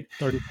 right?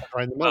 35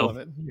 right in the middle of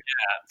it. Yeah.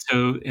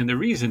 So, and the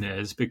reason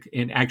is,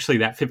 and actually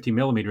that 50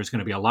 millimeter is going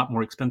to be a lot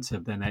more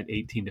expensive than that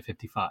 18 to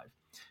 55.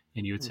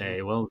 And you would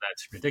say, well,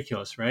 that's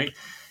ridiculous, right?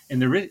 And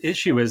the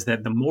issue is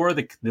that the more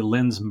the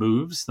lens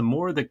moves, the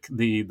more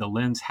the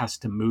lens has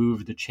to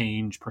move to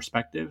change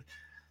perspective,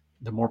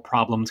 the more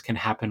problems can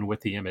happen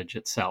with the image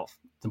itself,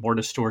 the more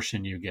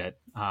distortion you get.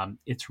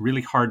 It's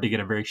really hard to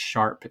get a very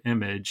sharp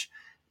image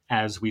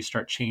as we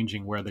start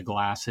changing where the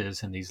glass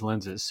is in these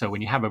lenses. So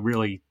when you have a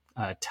really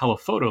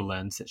telephoto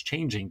lens that's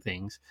changing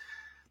things,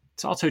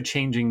 it's also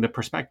changing the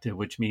perspective,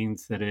 which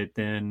means that it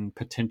then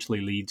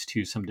potentially leads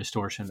to some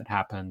distortion that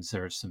happens,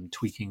 or some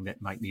tweaking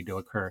that might need to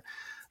occur.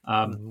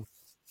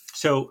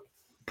 So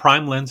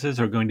prime lenses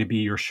are going to be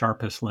your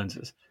sharpest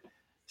lenses.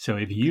 So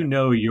if you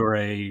know you're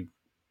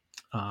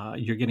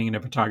getting into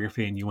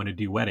photography and you want to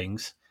do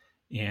weddings,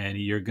 and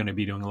you're going to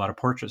be doing a lot of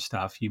portrait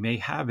stuff, you may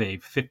have a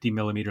 50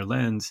 millimeter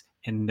lens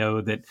and know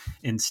that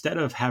instead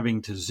of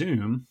having to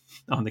zoom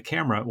on the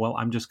camera, well,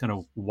 I'm just going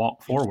to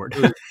walk forward.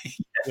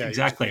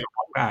 Exactly. Walk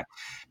back,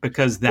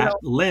 because that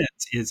lens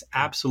is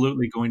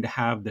absolutely going to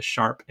have the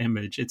sharp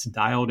image. It's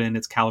dialed in,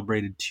 it's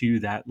calibrated to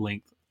that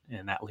length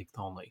and that length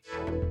only.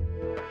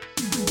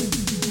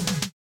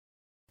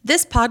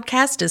 This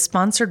podcast is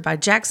sponsored by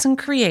Jackson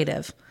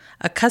Creative,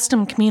 a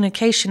custom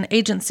communication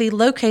agency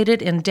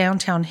located in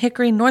downtown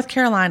Hickory, North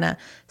Carolina,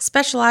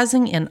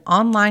 specializing in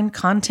online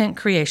content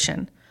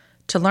creation.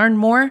 To learn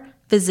more,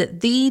 visit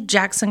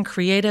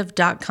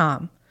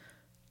thejacksoncreative.com.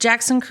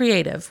 Jackson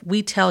Creative,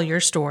 we tell your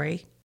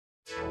story.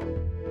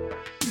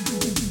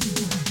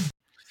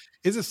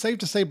 Is it safe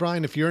to say,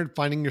 Brian, if you're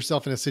finding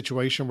yourself in a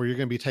situation where you're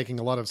going to be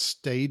taking a lot of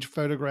stage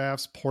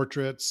photographs,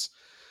 portraits,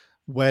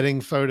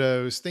 wedding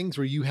photos, things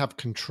where you have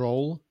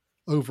control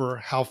over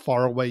how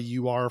far away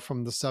you are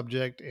from the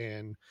subject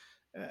and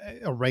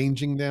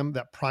arranging them,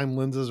 that prime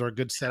lenses are a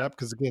good setup?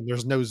 Because again,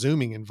 there's no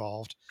zooming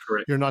involved.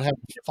 Correct. You're not having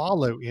to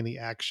follow any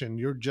action.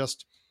 You're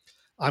just,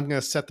 I'm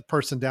going to set the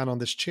person down on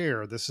this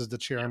chair. This is the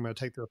chair I'm going to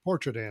take their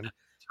portrait in.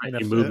 Right.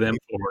 And You if, move them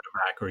forward or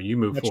back, or you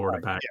move forward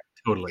or back. Yeah,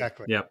 Totally.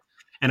 exactly. Yep.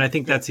 And I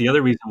think that's the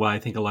other reason why I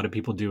think a lot of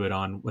people do it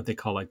on what they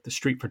call like the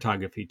street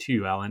photography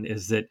too, Alan,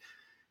 is that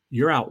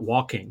you're out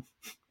walking.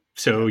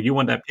 So you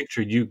want that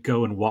picture, you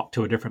go and walk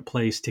to a different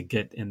place to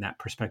get in that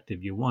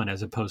perspective you want,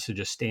 as opposed to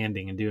just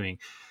standing and doing.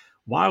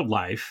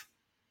 Wildlife,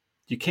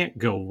 you can't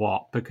go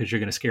walk because you're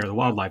going to scare the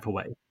wildlife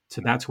away.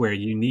 So that's where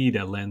you need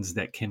a lens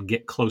that can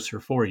get closer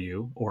for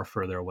you or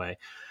further away.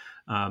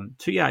 So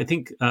yeah, I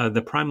think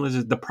the prime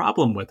lenses, the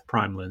problem with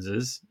prime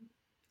lenses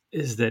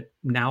is that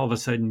now all of a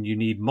sudden you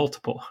need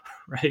multiple,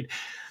 right?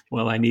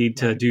 Well, I need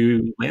to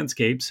do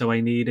landscape, so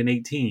I need an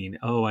 18.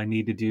 Oh, I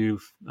need to do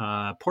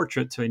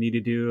portrait, so I need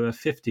to do a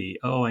 50.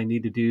 Oh, I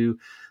need to do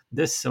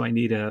this, so I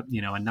need a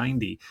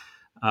 90.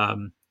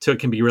 So it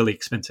can be really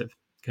expensive,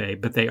 okay?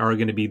 But they are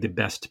going to be the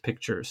best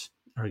pictures.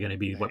 Are going to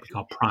be what we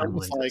call prime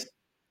lenses.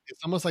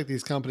 It's almost like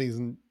these companies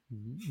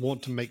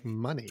want to make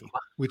money,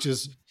 which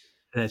is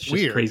that's just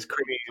weird. crazy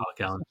talk,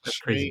 Alan. That's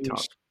crazy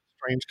talk.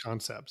 Strange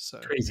concepts. So,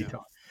 crazy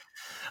talk.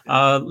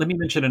 Let me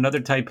mention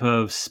another type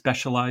of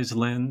specialized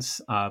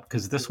lens,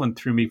 because this one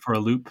threw me for a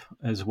loop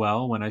as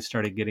well when I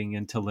started getting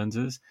into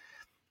lenses,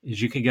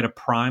 is you could get a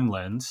prime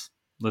lens.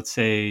 Let's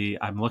say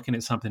I'm looking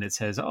at something that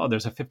says, oh,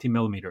 there's a 50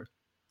 millimeter.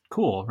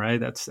 Cool, right?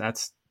 That's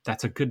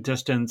a good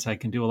distance. I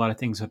can do a lot of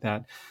things with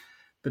that.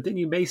 But then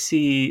you may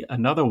see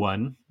another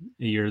one.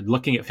 You're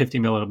looking at 50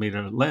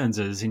 millimeter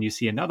lenses and you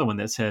see another one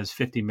that says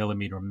 50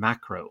 millimeter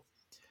macro.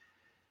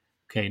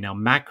 Okay, now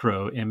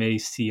macro,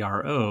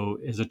 M-A-C-R-O,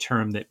 is a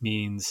term that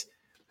means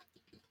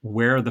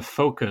where the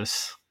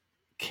focus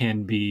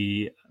can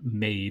be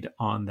made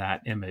on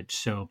that image.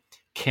 So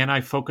can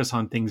I focus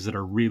on things that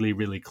are really,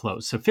 really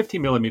close? So 50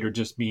 millimeter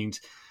just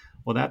means,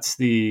 well, that's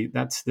the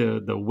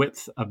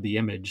width of the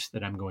image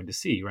that I'm going to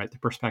see, right? The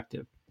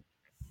perspective.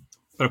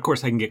 But of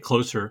course, I can get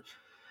closer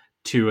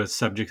to a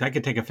subject. I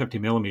could take a 50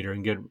 millimeter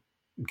and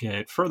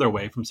get further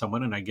away from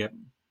someone, and I get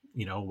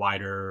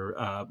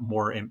wider,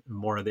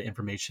 more of the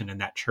information in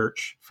that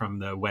church from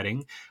the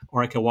wedding,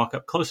 or I could walk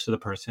up close to the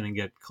person and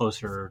get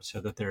closer so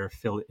that they're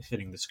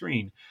fitting the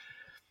screen.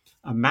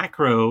 A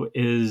macro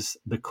is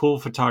the cool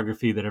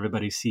photography that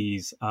everybody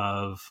sees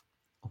of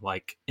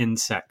like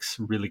insects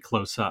really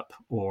close up,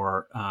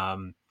 or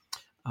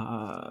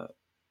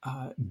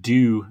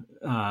dew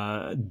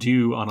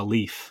on a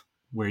leaf,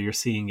 where you're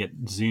seeing it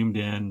zoomed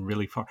in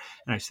really far.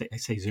 And I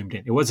say zoomed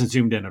in. It wasn't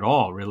zoomed in at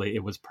all, really.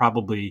 It was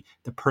probably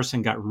the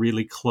person got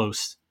really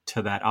close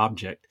to that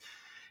object.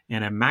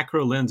 And a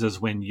macro lens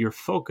is when your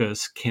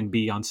focus can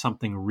be on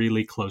something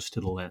really close to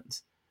the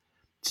lens.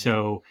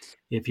 So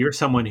if you're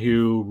someone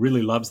who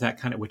really loves that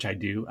kind of, which I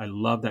do, I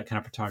love that kind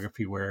of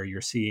photography where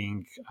you're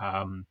seeing,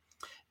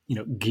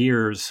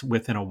 gears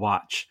within a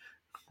watch,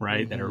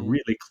 right? That are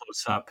really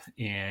close up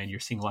and you're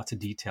seeing lots of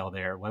detail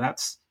there. Well,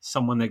 that's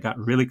someone that got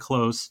really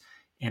close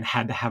and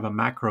had to have a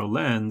macro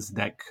lens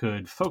that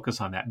could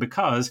focus on that,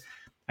 because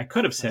I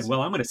could have said,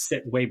 well, I'm going to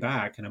sit way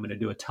back and I'm going to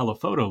do a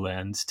telephoto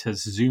lens to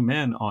zoom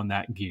in on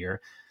that gear.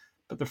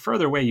 But the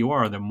further away you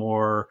are, the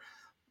more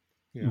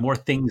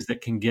things that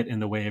can get in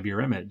the way of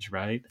your image,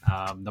 right?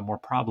 The more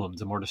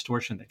problems, the more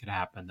distortion that could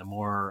happen, the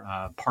more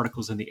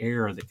particles in the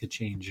air that could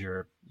change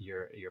your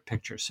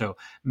picture. So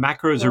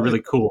macros are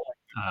really cool.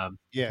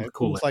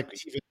 It's like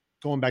even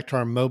going back to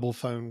our mobile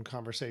phone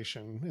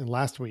conversation in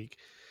last week.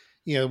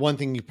 One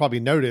thing you probably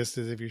noticed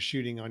is if you're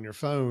shooting on your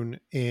phone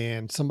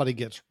and somebody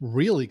gets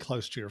really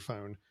close to your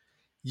phone,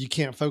 you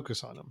can't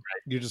focus on them.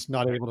 Right. You're just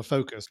not able to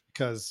focus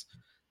because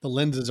the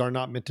lenses are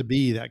not meant to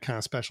be that kind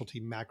of specialty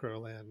macro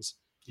lens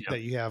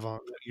that you have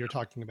you're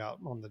talking about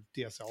on the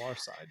DSLR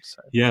side.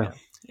 So,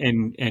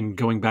 And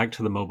going back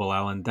to the mobile,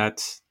 Alan,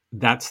 that's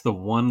the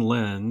one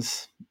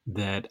lens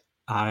that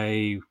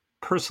I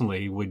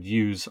personally would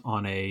use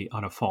on a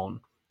phone.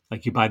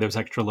 Like you buy those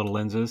extra little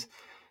lenses,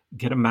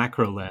 get a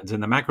macro lens,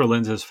 and the macro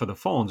lenses for the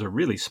phones are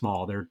really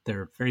small.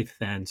 They're very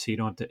thin, so you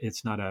don't have to,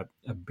 it's not a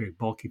big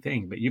bulky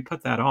thing, but you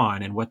put that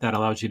on, and what that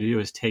allows you to do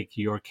is take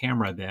your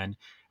camera then,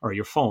 or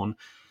your phone,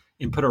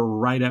 and put it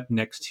right up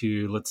next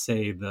to, let's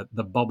say,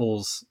 the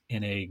bubbles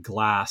in a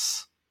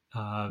glass,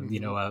 a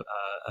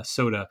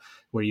soda,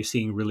 where you're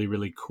seeing really,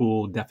 really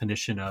cool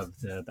definition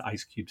of the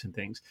ice cubes and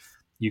things.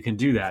 You can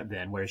do that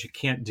then, whereas you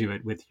can't do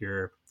it with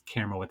your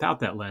camera without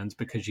that lens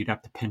because you'd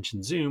have to pinch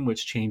and zoom,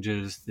 which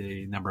changes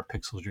the number of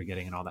pixels you're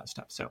getting and all that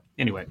stuff. So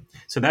anyway,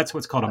 so that's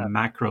what's called a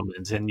macro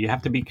lens. And you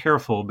have to be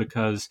careful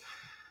because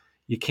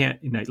you can't,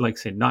 like I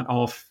said, not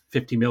all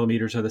 50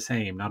 millimeters are the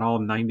same. Not all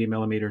 90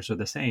 millimeters are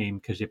the same,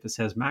 because if it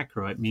says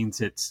macro, it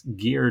means it's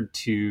geared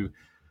to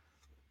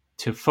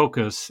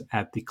focus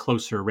at the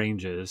closer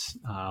ranges,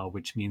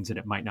 which means that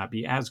it might not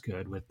be as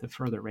good with the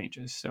further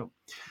ranges. So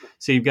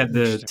you've got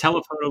the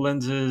telephoto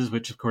lenses,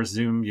 which of course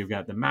zoom. You've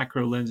got the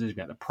macro lenses. You've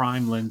got the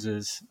prime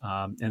lenses,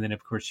 and then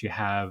of course you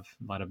have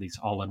a lot of these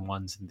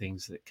all-in-ones and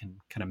things that can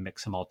kind of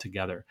mix them all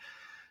together.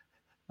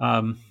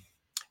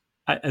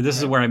 This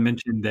is where I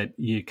mentioned that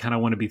you kind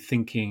of want to be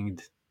thinking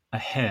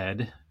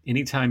ahead.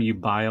 Anytime you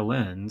buy a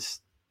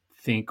lens,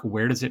 think,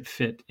 where does it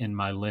fit in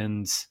my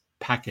lens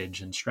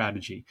package and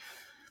strategy?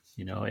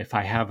 If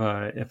I have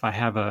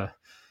a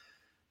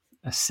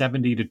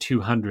 70 to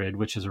 200,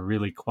 which is a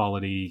really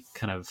quality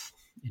kind of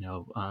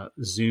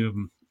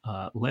zoom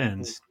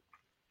lens,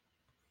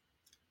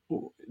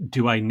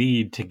 do I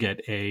need to get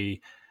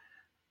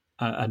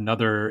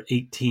another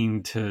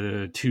 18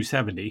 to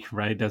 270?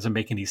 Right? Doesn't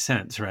make any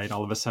sense, right?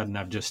 All of a sudden,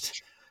 I've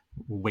just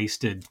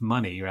wasted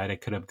money, right? I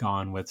could have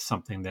gone with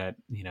something that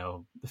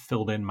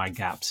filled in my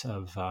gaps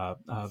of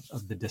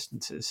the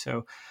distances.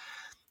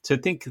 So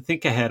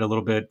think ahead a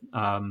little bit,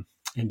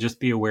 and just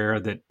be aware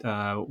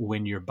that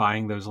when you're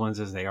buying those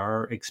lenses, they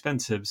are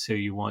expensive. So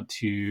you want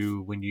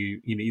to, when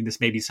this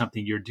may be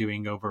something you're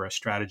doing over a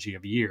strategy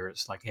of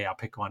years, like, hey, I'll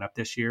pick one up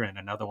this year and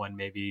another one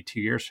maybe 2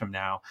 years from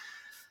now.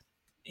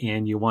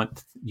 And you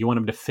want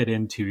them to fit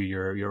into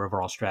your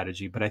overall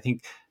strategy. But I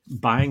think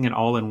buying an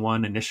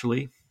all-in-one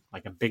initially,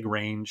 like a big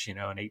range,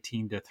 an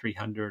 18 to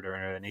 300 or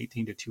an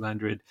 18 to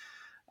 200,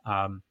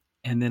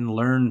 and then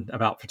learn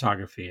about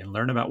photography and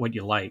learn about what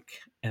you like.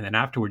 And then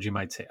afterwards you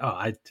might say, oh,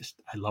 I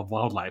love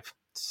wildlife,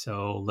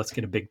 so let's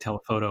get a big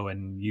telephoto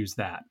and use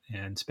that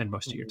and spend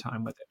most of your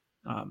time with it.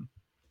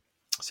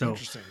 So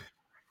interesting.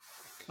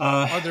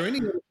 Are there any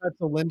other types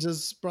of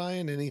lenses,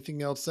 Brian?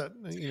 Anything else that,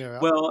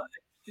 Well,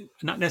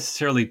 not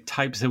necessarily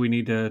types that we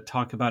need to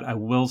talk about. I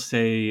will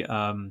say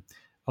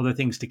other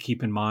things to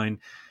keep in mind.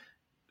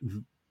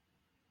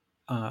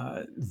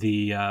 A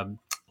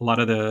lot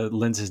of the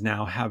lenses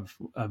now have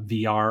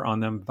VR on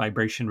them,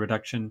 vibration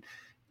reduction,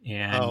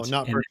 and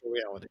virtual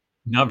reality.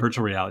 Not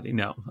virtual reality.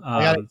 No,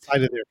 I got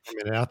excited there for a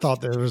minute. I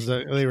thought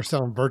they were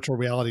selling virtual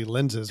reality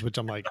lenses, which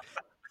I'm like,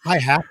 I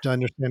have to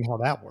understand how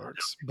that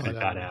works. But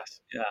badass.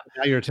 Yeah.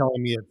 Now you're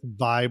telling me it's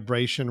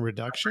vibration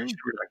reduction.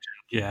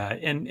 Yeah,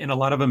 and a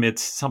lot of them,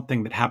 it's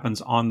something that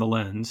happens on the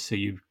lens. So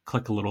you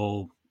click a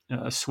little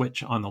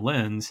switch on the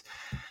lens,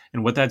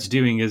 and what that's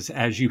doing is,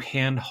 as you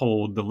hand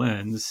hold the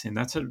lens, and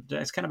that's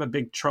kind of a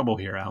big trouble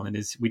here, Alan,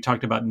 is we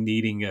talked about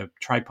needing a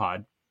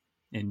tripod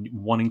and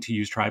wanting to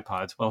use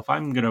tripods. Well, if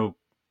I'm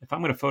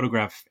gonna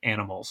photograph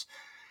animals,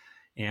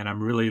 and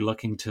I'm really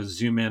looking to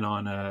zoom in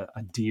on a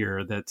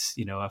deer that's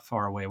a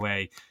far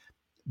away,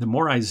 the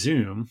more I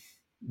zoom,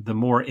 the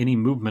more any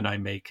movement I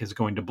make is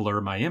going to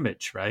blur my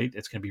image, right?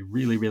 It's going to be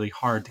really, really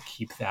hard to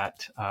keep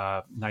that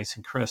nice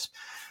and crisp.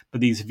 But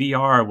these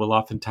VR will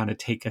often kind of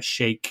take a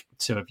shake.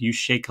 So if you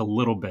shake a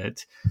little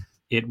bit,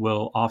 it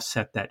will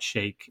offset that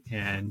shake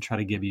and try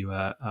to give you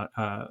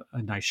a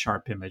nice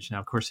sharp image. Now,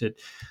 of course,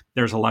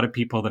 there's a lot of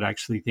people that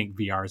actually think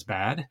VR is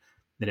bad.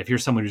 That if you're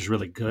someone who's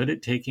really good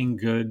at taking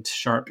good,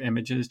 sharp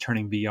images,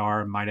 turning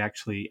VR might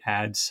actually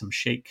add some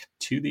shake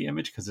to the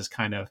image, because it's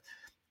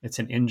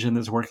an engine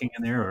that's working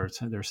in there, or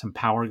there's some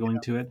power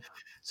going to it.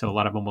 So a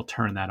lot of them will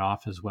turn that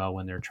off as well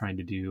when they're trying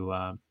to do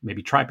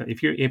maybe tripod.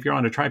 If you're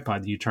on a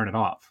tripod, you turn it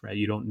off, right?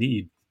 You don't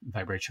need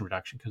vibration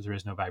reduction because there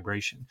is no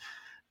vibration.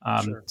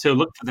 Sure. So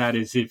look for that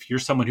is if you're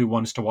someone who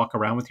wants to walk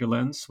around with your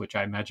lens, which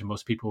I imagine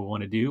most people will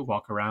want to do,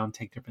 walk around,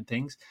 take different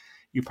things,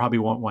 you probably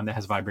want one that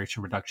has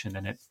vibration reduction,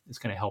 and it's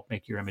going to help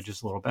make your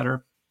images a little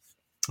better.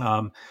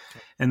 And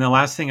the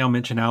last thing I'll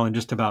mention, Alan,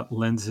 just about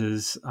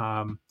lenses,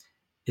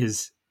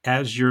 is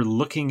as you're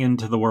looking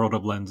into the world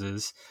of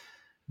lenses,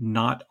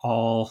 not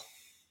all,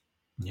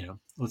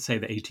 let's say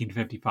the 18 to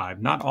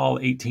 55, not all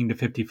 18 to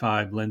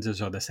 55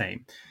 lenses are the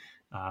same.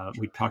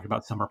 We talked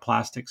about some are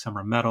plastic, some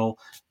are metal.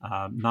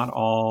 Not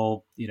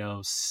all,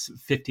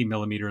 50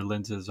 millimeter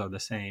lenses are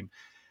the same.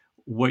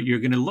 What you're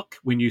going to look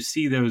when you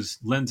see those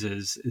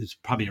lenses is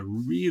probably a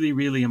really,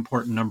 really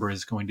important number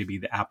is going to be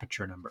the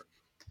aperture number.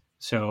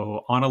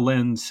 So on a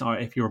lens,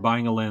 if you're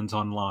buying a lens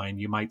online,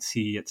 you might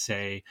see it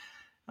say,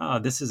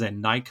 this is a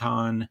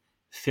Nikon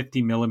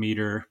 50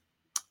 millimeter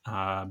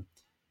f4.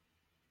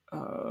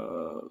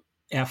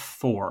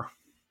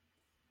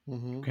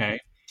 Mm-hmm. Okay.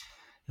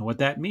 And what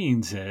that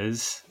means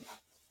is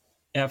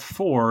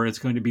f4 is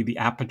going to be the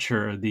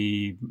aperture,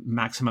 the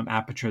maximum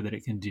aperture that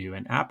it can do.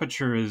 And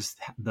aperture is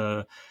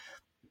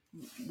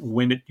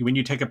when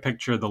you take a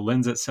picture, the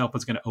lens itself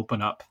is going to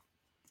open up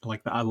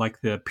like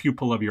the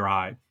pupil of your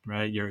eye,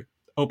 right? You're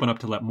open up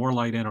to let more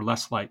light in or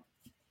less light.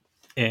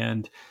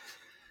 And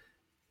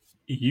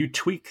you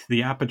tweak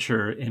the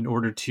aperture in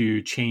order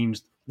to change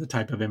the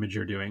type of image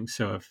you're doing.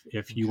 So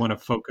if you want to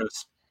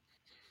focus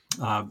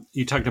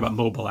You talked about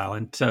mobile,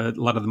 Alan. So a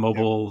lot of the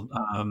mobile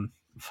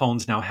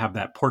phones now have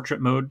that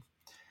portrait mode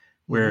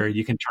where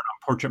you can turn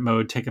on portrait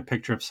mode, take a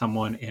picture of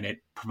someone, and it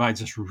provides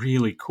this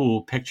really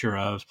cool picture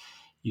of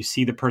you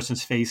see the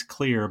person's face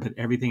clear, but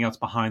everything else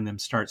behind them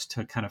starts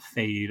to kind of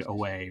fade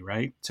away,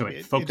 right? So it It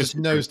just focuses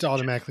your knows to attention.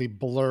 automatically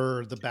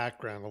blur the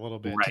background a little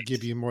bit to Right.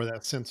 give you more of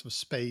that sense of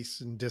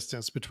space and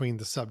distance between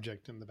the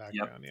subject and the Yep.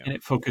 background. Yeah. And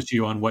it focuses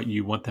you on what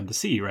you want them to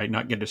see, right?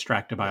 Not get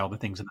distracted by all the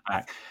things in the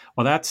back.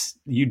 Well,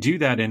 you do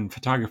that in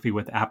photography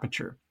with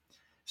aperture.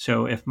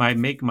 So if I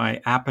make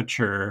my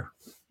aperture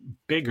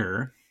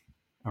bigger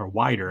or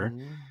wider,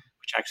 Mhm.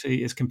 which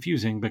actually is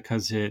confusing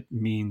because it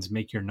means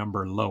make your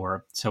number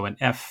lower. So an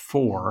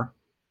f4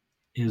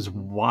 is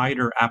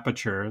wider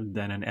aperture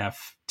than an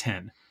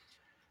f10.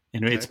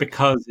 And it's Okay.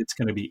 because it's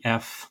going to be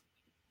f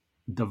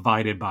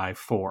divided by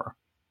 4.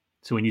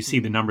 So when you see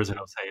the numbers,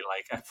 it'll say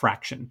like a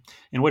fraction.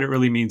 And what it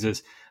really means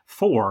is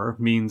 4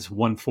 means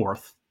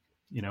 1/4.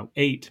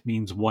 8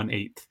 means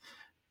 1/8.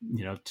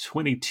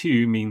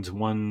 22 means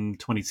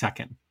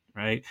 1/22nd,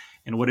 right?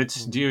 And what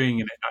it's Mhm.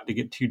 doing, and not to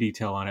get too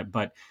detail on it,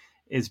 but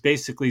it's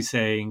basically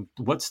saying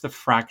what's the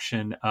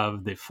fraction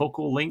of the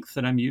focal length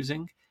that I'm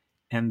using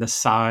and the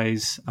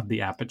size of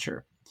the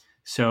aperture.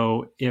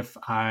 So if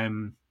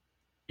I'm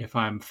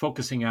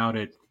focusing out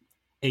at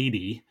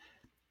 80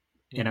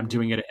 and I'm Mhm.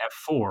 doing it at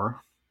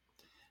f4,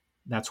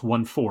 that's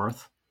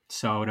 1/4.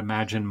 So I would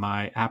imagine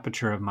my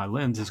aperture of my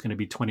lens is going to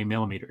be 20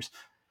 millimeters.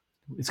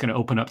 It's going to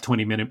open up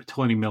 20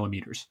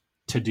 millimeters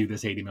to do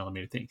this 80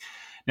 millimeter thing.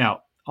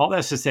 Now, all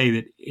that's to say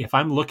that if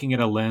I'm looking at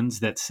a lens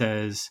that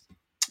says,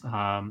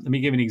 let me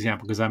give you an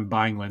example because I'm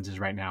buying lenses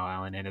right now,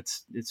 Alan, and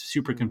it's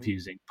super Mhm.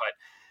 confusing. But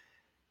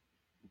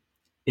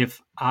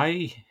if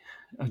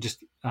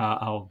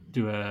I'll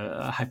do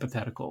a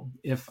hypothetical.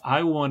 If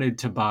I wanted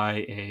to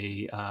buy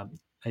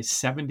a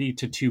 70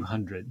 to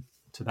 200,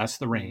 so that's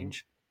the Mhm.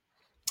 range,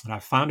 and I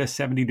found a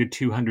 70 to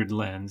 200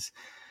 lens,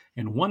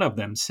 and one of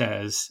them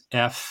says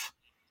f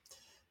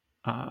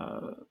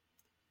uh,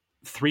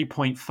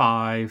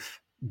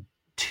 3.5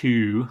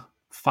 to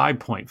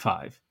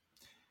 5.5.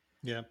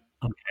 Yeah.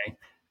 Okay.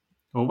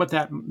 Well, what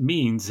that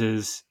means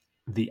is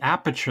the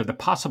aperture, the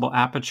possible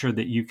aperture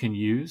that you can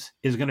use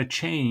is going to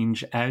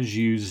change as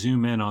you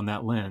zoom in on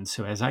that lens.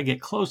 So as I get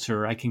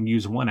closer, I can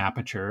use one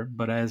aperture,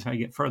 but as I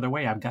get further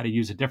away, I've got to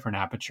use a different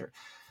aperture.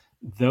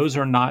 Those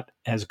are not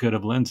as good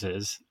of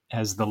lenses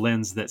as the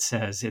lens that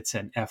says it's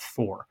an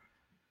f4.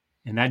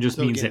 And that just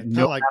So means again, that it's kind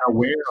no of like, matter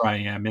where I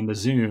am in the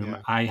zoom,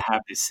 yeah, I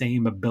have the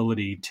same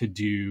ability to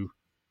do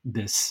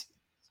this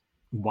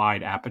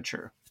wide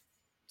aperture,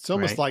 it's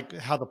almost right?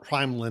 like how the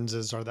prime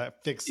lenses are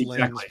that fixed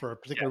lens Exactly. for a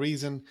Yeah. particular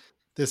reason.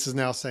 This is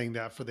now saying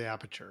that for the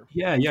aperture.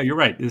 Yeah, you're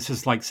right. This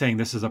is like saying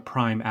this is a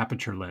prime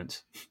aperture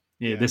lens.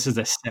 Yeah, Yeah. this is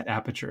a set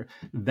aperture.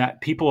 That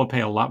people will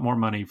pay a lot more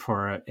money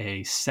for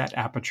a set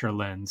aperture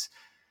lens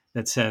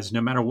that says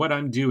no matter what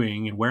I'm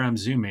doing and where I'm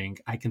zooming,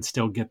 I can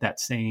still get that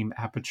same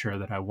aperture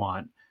that I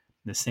want,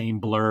 the same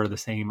blur, the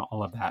same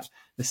all of that,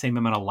 the same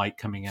amount of light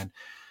coming in.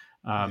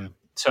 Yeah.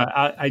 So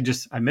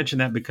I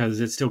mentioned that because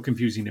it's still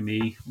confusing to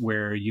me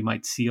where you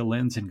might see a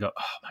lens and go,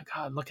 oh my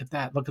God, look at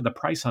that. Look at the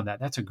price on that.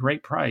 That's a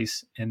great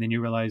price. And then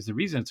you realize the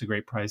reason it's a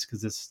great price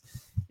because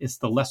it's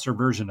the lesser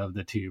version of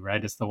the two,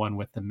 right? It's the one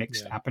with the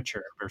mixed Yeah.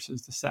 aperture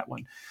versus the set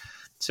one.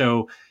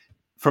 So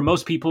for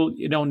most people,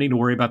 you don't need to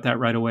worry about that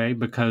right away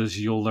because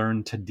you'll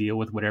learn to deal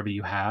with whatever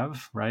you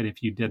have, right?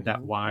 If you did that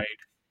Mhm. wide,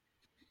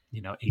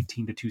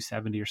 18 to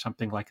 270 or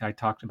something like I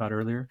talked about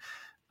earlier,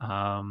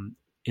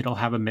 it'll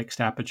have a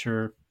mixed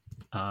aperture.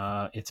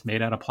 It's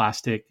made out of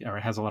plastic, or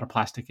it has a lot of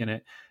plastic in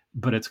it,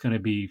 but it's going to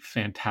be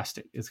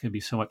fantastic. It's going to be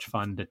so much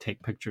fun to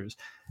take pictures.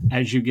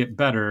 As you get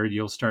better,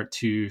 you'll start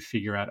to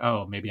figure out,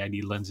 oh, maybe I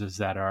need lenses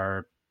that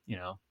are,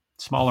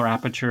 smaller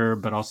aperture,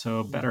 but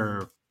also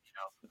better,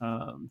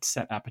 Mhm.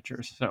 set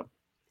apertures. So,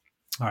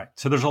 all right.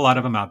 So there's a lot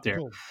of them out there.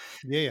 Cool.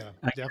 Yeah,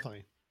 I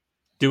definitely.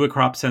 do a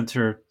crop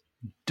sensor.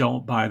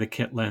 Don't buy the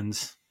kit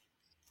lens,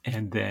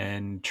 and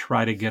then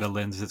try to get a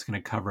lens that's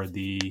going to cover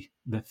the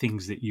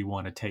things that you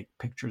want to take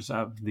pictures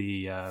of,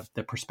 the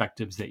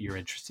perspectives that you're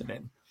interested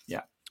in.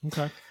 Yeah.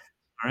 Okay.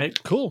 All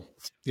right. Cool.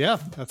 Yeah,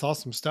 that's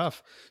awesome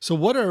stuff. So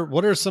what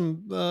are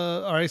some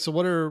all right, so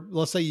what are,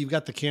 let's say you've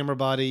got the camera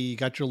body, you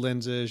got your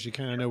lenses, you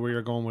kind of know where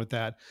you're going with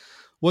that.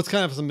 What's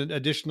kind of some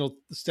additional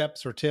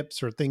steps or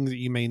tips or things that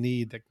you may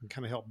need that can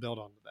kind of help build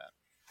onto that?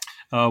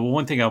 Well,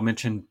 one thing I'll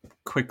mention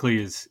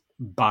quickly is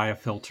buy a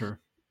filter.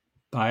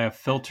 Buy a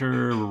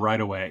filter right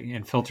away,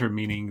 and filter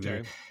meaning the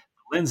Okay.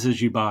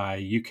 lenses you buy.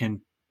 You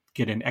can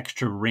get an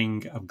extra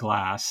ring of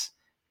glass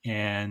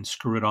and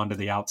screw it onto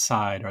the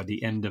outside or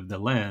the end of the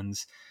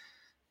lens.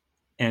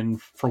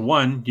 And for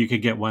one, you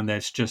could get one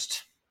that's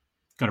just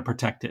going to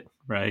protect it,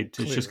 right?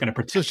 It's just going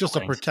Clear. to So protect it's just the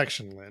a lens.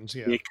 protection lens.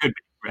 Yeah. It could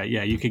be, right?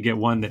 Yeah, you could get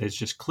one that is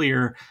just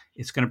clear.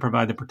 It's going to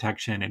provide the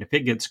protection, and if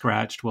it gets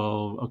scratched,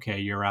 well, okay,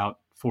 you're out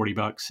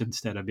 $40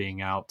 instead of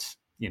being out,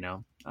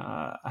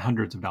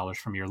 hundreds of dollars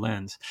from your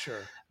lens. Sure.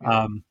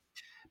 Yeah. Um,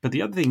 But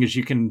the other thing is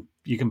you can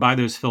buy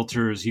those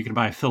filters. You can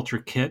buy a filter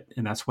kit,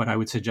 and that's what I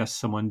would suggest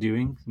someone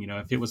doing.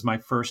 If it was my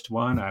first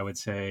one, I would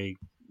say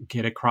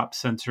get a crop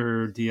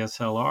sensor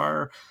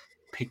DSLR,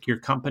 pick your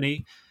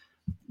company,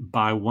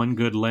 buy one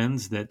good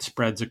lens that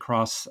spreads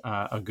across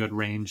a good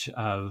range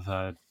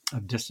of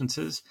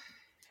distances,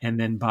 and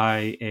then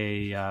buy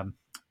a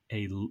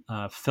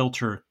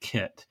filter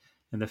kit.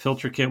 And the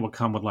filter kit will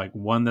come with like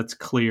one that's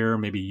clear,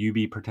 maybe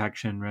UV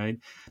protection, right?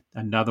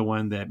 Another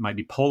one that might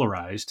be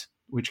polarized,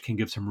 which can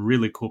give some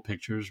really cool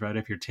pictures, right?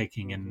 If you're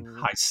taking in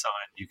high sun,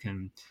 you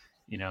can,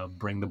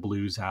 bring the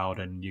blues out,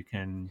 and you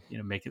can,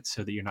 make it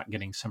so that you're not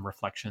getting some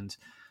reflections.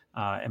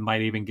 It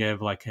might even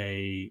give like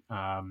a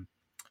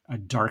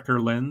darker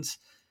lens.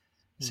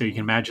 So you can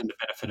imagine the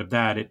benefit of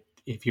that.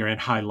 If you're in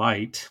high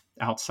light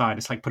outside,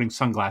 it's like putting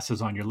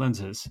sunglasses on your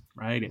lenses,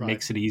 right? It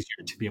makes it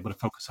easier to be able to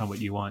focus on what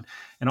you want.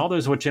 And all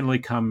those will generally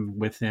come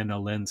within a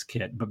lens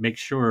kit, but make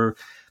sure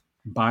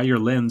buy your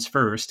lens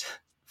first,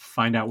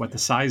 find out what the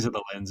size of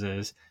the lens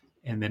is,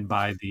 and then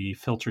buy the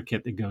filter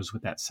kit that goes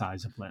with that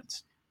size of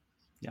lens.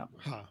 Yeah.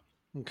 Huh.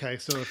 Okay,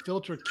 so a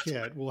filter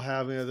kit will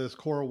have those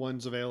core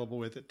ones available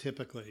with it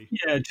typically.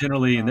 Yeah,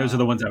 generally, and those are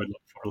the ones I would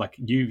look for, like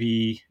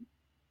UV,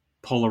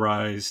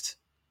 polarized,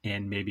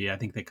 and maybe I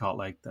think they call it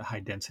like the high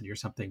density or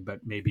something,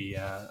 but maybe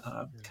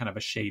kind of a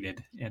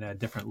shaded and a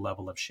different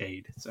level of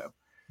shade. So,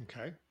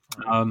 okay,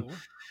 cool.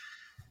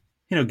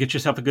 Get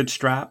yourself a good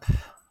strap.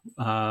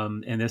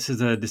 And this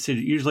is a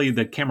decision. Usually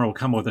the camera will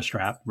come with a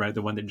strap, right?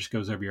 The one that just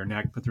goes over your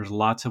neck, but there's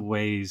lots of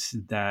ways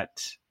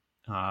that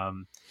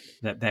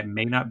that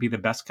may not be the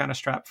best kind of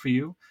strap for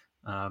you.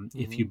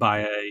 If you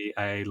buy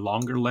a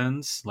longer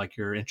lens, like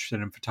you're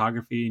interested in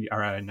photography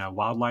or in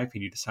wildlife,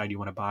 and you decide you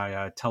want to buy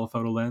a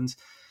telephoto lens,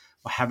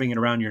 well, having it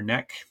around your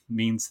neck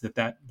means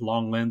that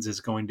long lens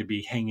is going to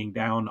be hanging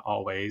down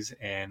always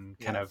and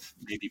kind of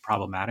maybe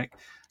problematic.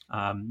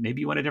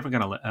 Maybe you want a different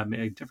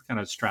kind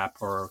of strap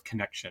or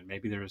connection.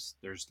 Maybe there's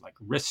like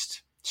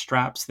wrist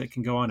straps that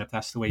can go on if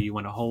that's the way you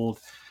want to hold.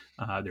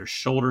 There's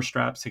shoulder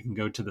straps that can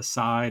go to the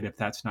side if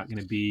that's not going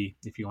to be,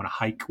 if you want to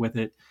hike with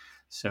it.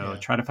 So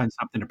try to find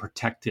something to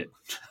protect it.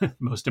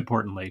 Most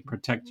importantly,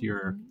 protect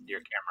your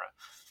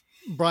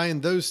camera. Brian,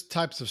 those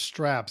types of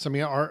straps, I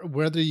mean,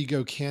 whether you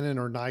go Canon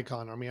or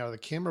Nikon, I mean, are the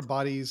camera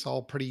bodies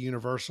all pretty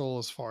universal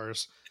as far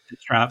as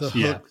straps,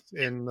 the hooks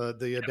and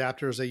the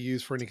adapters they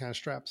use for any kind of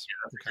straps? Yeah,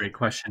 that's a great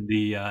question.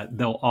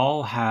 They'll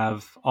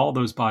all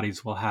those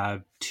bodies will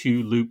have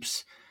two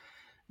loops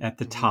at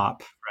the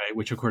top, right?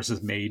 Which of course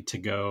is made to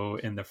go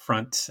in the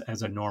front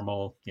as a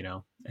normal,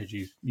 as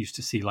you used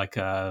to see like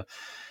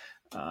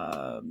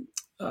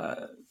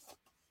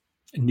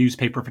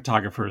newspaper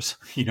photographers,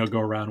 go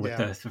around with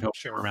the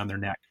filter around their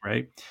neck,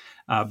 right?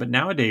 But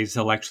nowadays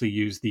they'll actually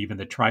use even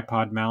the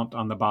tripod mount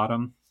on the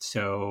bottom.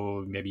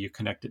 So maybe you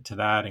connect it to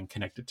that and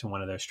connect it to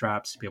one of those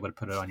straps to be able to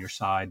put it on your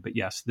side. But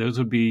yes, those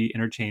would be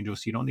interchangeable.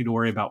 So you don't need to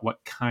worry about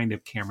what kind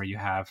of camera you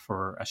have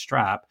for a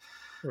strap.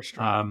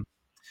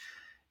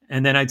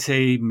 And then I'd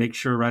say make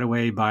sure right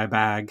away buy a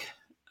bag.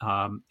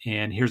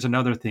 And here's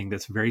another thing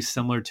that's very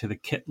similar to the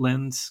kit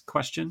lens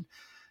question.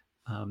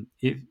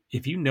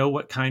 If you know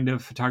what kind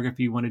of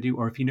photography you want to do,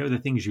 or if you know the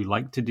things you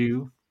like to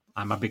do,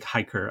 I'm a big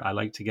hiker. I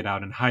like to get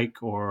out and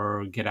hike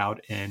or get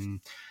out and,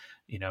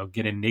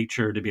 get in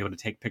nature to be able to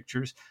take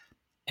pictures.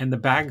 And the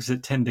bags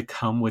that tend to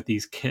come with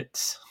these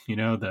kits,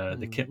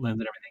 the kit lens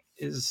and everything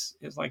is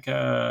like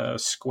a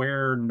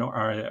square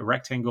or a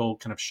rectangle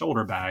kind of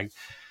shoulder bag.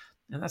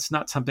 And that's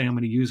not something I'm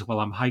going to use while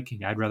I'm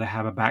hiking. I'd rather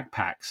have a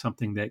backpack,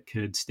 something that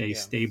could stay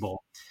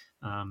stable.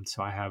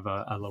 So I have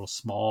a little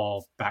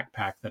small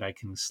backpack that I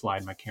can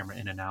slide my camera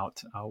in and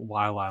out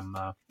while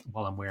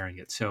I'm wearing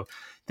it. So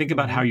think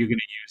about how you're going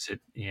to use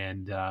it,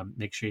 and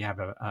make sure you have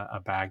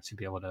a bag to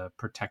be able to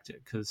protect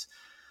it, because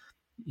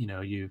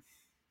you're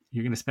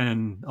going to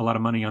spend a lot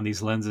of money on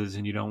these lenses,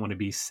 and you don't want to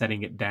be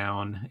setting it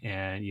down,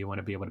 and you want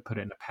to be able to put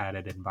it in a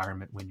padded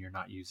environment when you're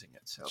not using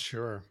it. So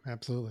sure,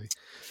 absolutely.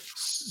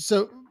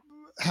 So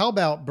how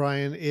about,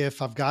 Brian,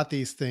 if I've got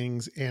these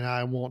things and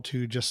I want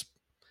to just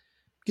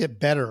get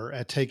better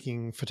at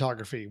taking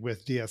photography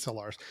with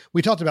DSLRs?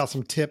 We talked about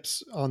some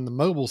tips on the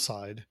mobile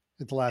side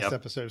at the last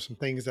episode, some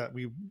things that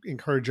we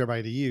encourage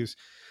everybody to use.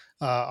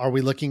 Are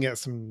we looking at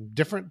some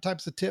different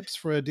types of tips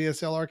for a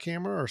DSLR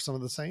camera, or some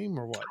of the same,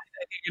 or what?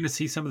 I think you're going to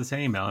see some of the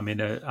same, Al. I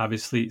mean,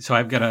 obviously, so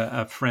I've got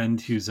a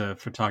friend who's a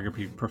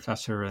photography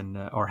professor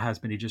or has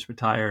been, he just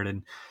retired.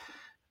 And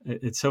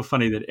it's so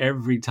funny that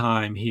every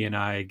time he and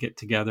I get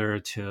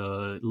together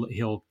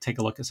he'll take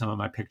a look at some of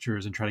my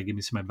pictures and try to give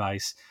me some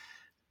advice.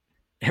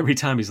 Every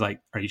time he's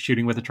like, "Are you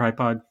shooting with a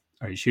tripod?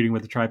 Are you shooting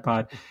with a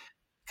tripod?"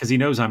 Because he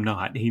knows I'm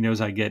not. He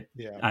knows I'm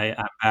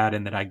bad,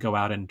 and that I go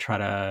out and try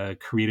to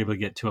creatively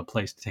get to a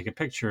place to take a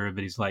picture.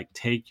 But he's like,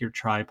 take your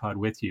tripod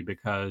with you,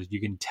 because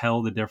you can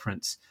tell the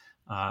difference,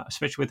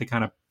 especially with the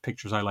kind of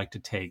pictures I like to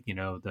take.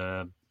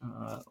 The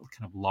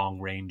kind of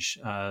long range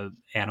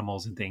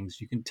animals and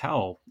things. You can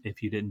tell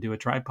if you didn't do a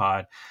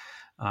tripod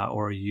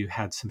or you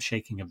had some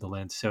shaking of the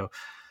lens. So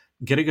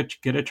get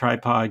a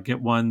tripod. Get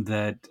one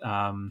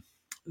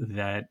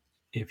that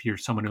If you're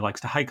someone who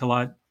likes to hike a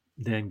lot,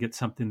 then get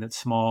something that's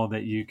small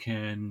that you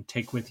can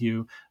take with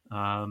you.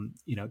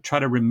 Try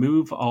to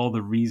remove all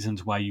the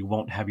reasons why you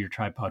won't have your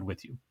tripod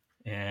with you.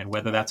 And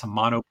whether that's a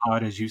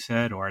monopod, as you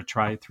said, or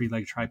a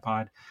three-leg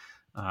tripod,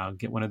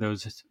 get one of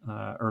those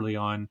early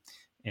on.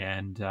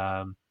 And,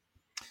 and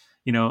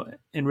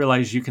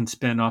realize you can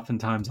spend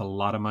oftentimes a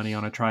lot of money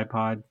on a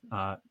tripod.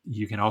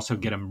 You can also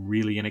get them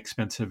really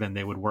inexpensive and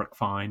they would work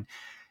fine.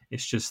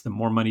 It's just the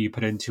more money you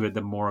put into it,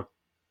 the more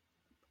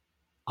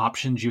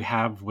options you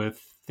have with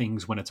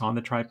things when it's on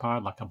the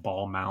tripod, like a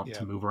ball mount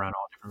to move around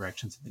all different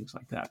directions and things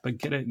like that. But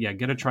get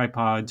a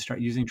tripod, start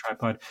using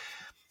tripod.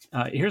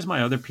 Here's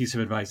my other piece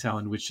of advice,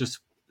 Alan, which just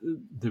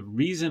the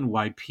reason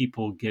why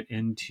people get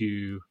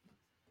into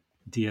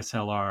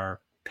DSLR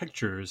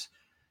pictures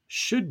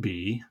should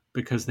be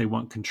because they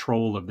want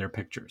control of their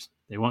pictures.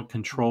 They want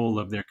control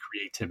of their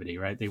creativity,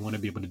 right? They want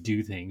to be able to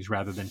do things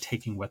rather than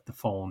taking what the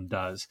phone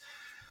does.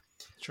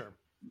 Sure.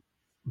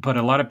 But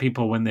a lot of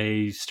people, when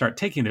they start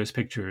taking those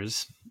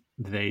pictures,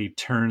 they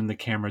turn the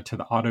camera to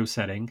the auto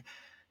setting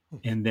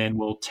and then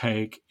we'll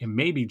take and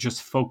maybe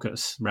just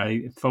focus,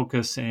 right?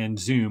 Focus and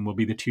zoom will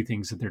be the two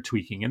things that they're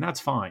tweaking. And that's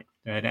fine.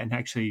 Right? And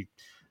actually,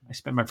 I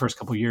spent my first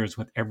couple of years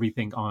with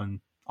everything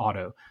on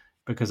auto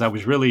because I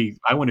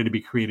wanted to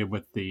be creative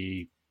with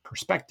the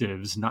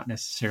perspectives, not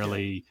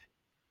necessarily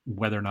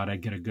whether or not I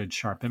get a good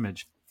sharp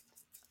image.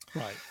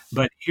 Right.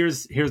 But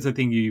here's the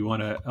thing you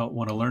want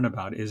to learn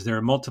about is there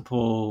are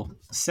multiple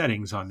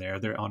settings on there.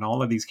 There on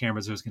all of these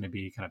cameras, there's going to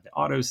be kind of the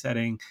auto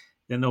setting.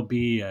 Then there'll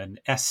be an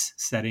S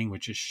setting,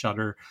 which is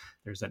shutter.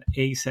 There's an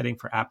A setting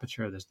for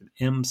aperture. There's an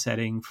M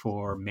setting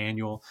for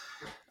manual.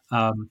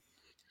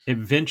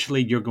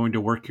 Eventually, you're going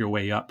to work your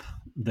way up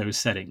those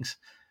settings.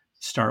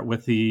 Start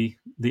with the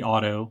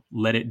auto,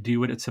 let it do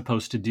what it's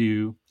supposed to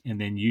do,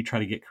 and then you try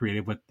to get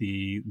creative with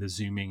the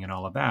zooming and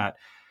all of that.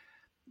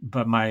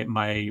 But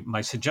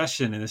my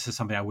suggestion, and this is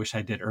something I wish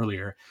I did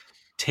earlier,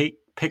 take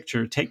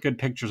good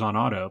pictures on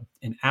auto.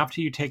 And after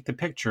you take the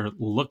picture,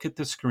 look at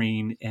the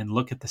screen and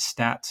look at the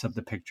stats of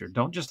the picture.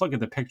 Don't just look at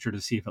the picture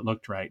to see if it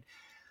looked right.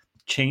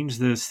 Change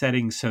the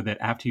settings so that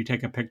after you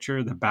take a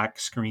picture, the back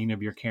screen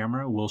of your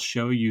camera will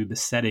show you the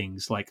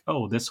settings like,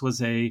 oh, this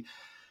was a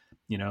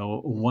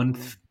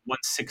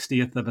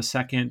 1/60th of a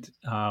second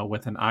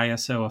with an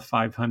ISO of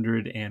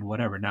 500 and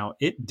whatever. Now,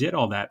 it did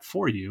all that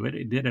for you.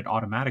 It did it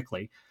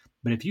automatically.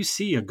 But if you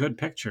see a good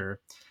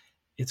picture,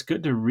 it's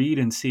good to read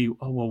and see,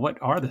 oh, well,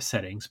 what are the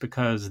settings?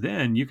 Because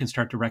then you can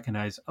start to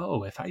recognize,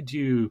 oh, if I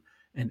do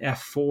an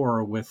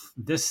F4 with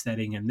this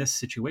setting in this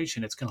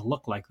situation, it's going to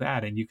look like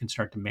that. And you can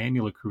start to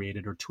manually create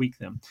it or tweak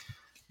them.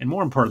 And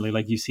more importantly,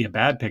 like you see a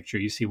bad picture,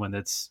 you see one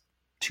that's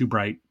too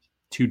bright,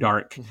 too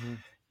dark. Mm-hmm.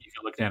 You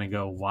can look down and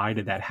go, why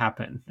did that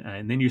happen?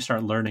 And then you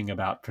start learning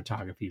about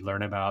photography,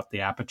 learn about the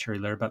aperture,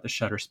 learn about the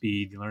shutter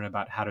speed, you learn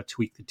about how to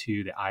tweak the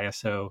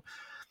ISO.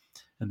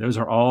 And those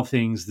are all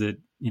things that,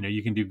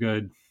 you can do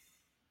good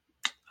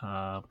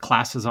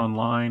classes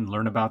online,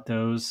 learn about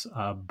those.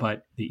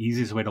 But the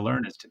easiest way to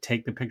learn is to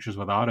take the pictures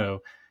with auto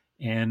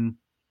and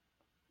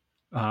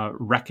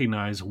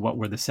recognize what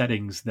were the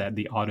settings that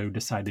the auto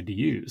decided to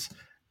use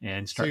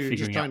and start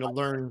figuring out.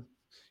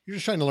 You're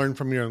just trying to learn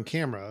from your own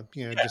camera,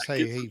 just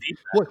say, hey,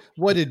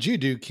 what did you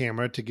do,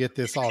 camera, to get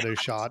this auto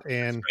shot?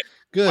 And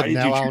good.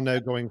 Now I'll know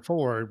going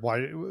forward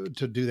why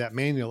to do that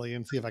manually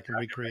and see if I can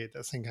recreate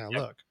that same kind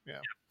of look. Yeah.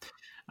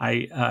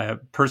 I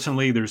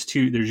personally, there's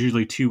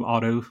usually two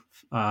auto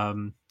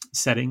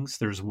settings.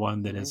 There's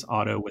one that is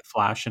auto with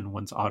flash and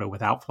one's auto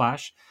without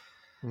flash.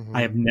 Mm-hmm.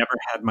 I have never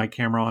had my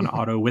camera on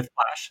auto with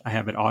flash. I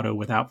have it auto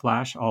without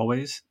flash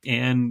always.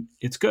 And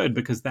it's good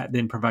because that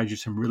then provides you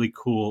some really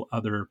cool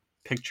other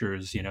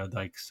pictures,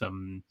 like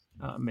some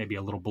maybe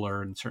a little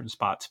blur in certain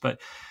spots.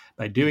 But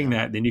by doing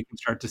that, then you can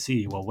start to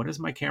see, well, what is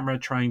my camera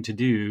trying to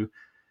do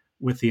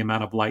with the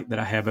amount of light that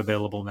I have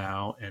available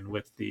now and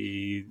with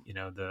the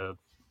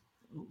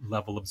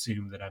level of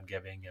zoom that I'm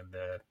giving and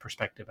the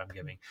perspective I'm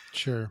giving.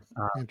 Sure.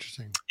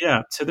 Interesting.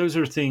 Yeah. So those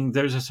are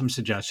some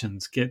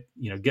suggestions. Get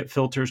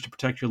filters to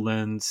protect your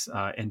lens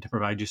and to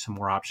provide you some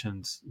more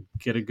options.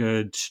 Get a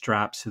good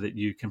strap so that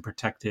you can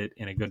protect it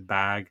in a good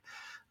bag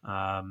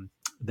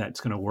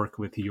that's going to work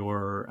with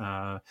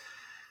your,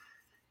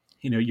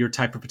 your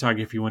type of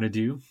photography you want to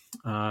do.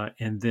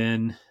 And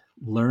then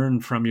learn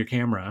from your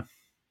camera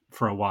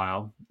for a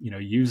while,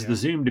 use the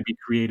zoom to be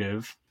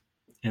creative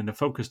and the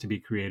focus to be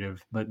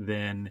creative, but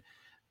then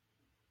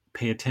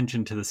pay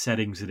attention to the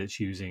settings that it's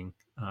using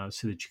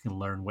so that you can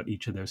learn what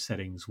each of those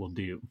settings will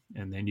do.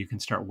 And then you can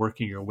start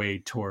working your way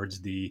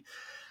towards the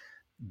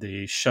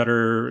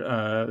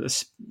shutter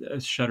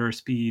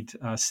speed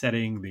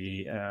setting,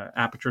 the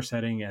aperture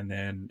setting, and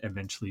then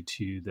eventually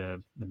to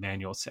the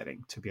manual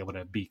setting to be able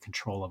to be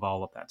control of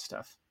all of that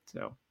stuff.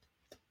 So,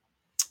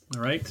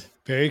 all right.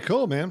 Very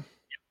cool, man.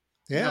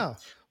 Yeah.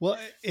 Well,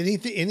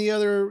 any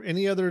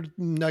other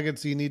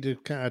nuggets you need to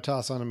kind of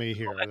toss on to me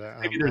here?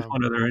 Maybe there's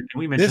one other.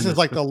 We mentioned this is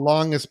like the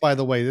longest, by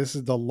the way. This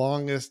is the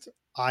longest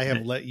I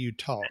have let you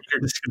talk.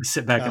 You're just going to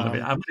sit back and live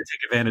it. I'm going to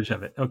take advantage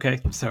of it. Okay.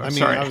 So I mean,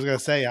 sorry. I was going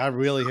to say, I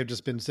really have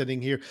just been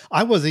sitting here.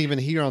 I wasn't even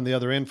here on the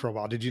other end for a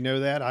while. Did you know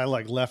that? I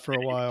like left for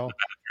a while.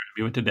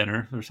 You went to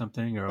dinner or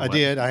something, or I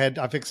did.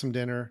 I fixed some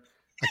dinner.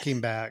 I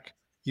came back.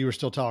 You were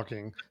still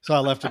talking, so I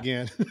left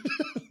again.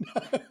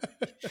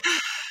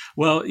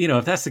 Well,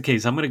 if that's the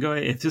case, I'm going to go.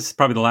 If this is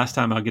probably the last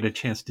time I'll get a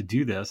chance to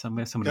do this, I'm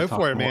going to go talk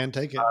for it, more. man.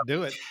 Take it.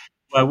 Do it.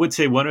 Well, I would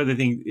say one other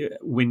thing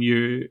when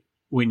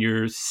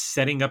you're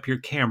setting up your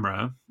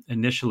camera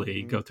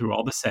initially, go through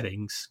all the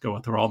settings, go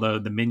through all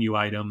the menu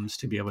items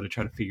to be able to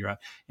try to figure out.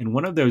 And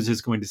one of those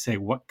is going to say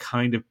what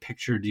kind of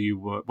picture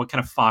what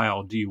kind of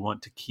file do you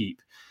want to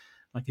keep?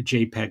 Like a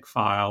JPEG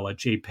file, a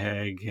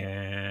JPEG,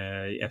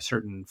 a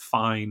certain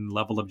fine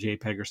level of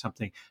JPEG or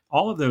something.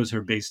 All of those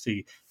are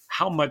basically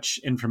how much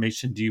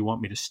information do you want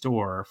me to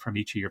store from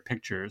each of your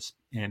pictures?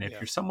 And if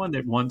you're someone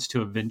that wants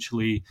to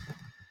eventually,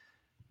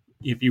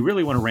 if you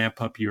really want to ramp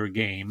up your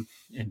game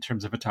in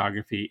terms of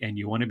photography and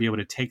you want to be able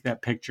to take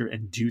that picture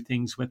and do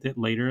things with it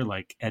later,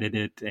 like edit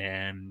it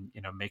and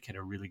make it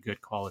a really good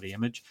quality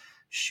image,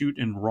 shoot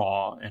in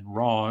RAW. And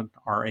RAW,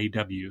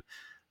 RAW,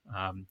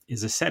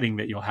 is a setting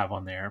that you'll have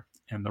on there.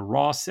 And the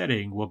RAW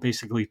setting will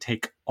basically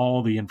take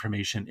all the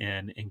information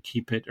in and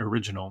keep it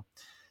original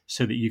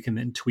so that you can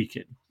then tweak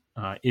it.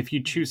 If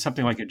you choose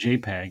something like a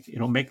JPEG,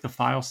 it'll make the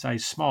file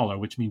size smaller,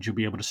 which means you'll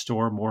be able to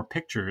store more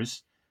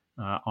pictures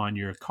on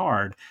your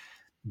card,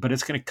 but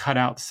it's going to cut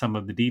out some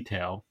of the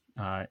detail.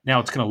 Now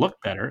it's going to look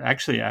better.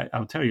 Actually,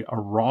 I'll tell you, a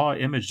RAW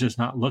image does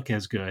not look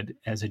as good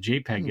as a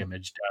JPEG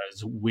image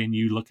does when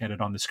you look at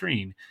it on the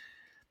screen,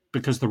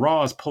 because the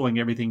RAW is pulling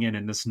everything in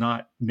and it's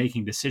not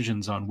making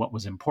decisions on what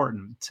was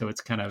important. So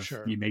it's kind of,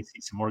 you may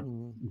see some more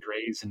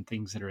grays and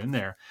things that are in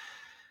there,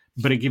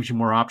 but it gives you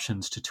more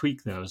options to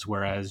tweak those.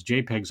 Whereas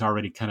JPEG's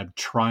already kind of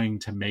trying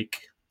to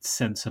make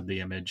sense of the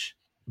image,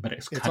 but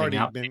it's already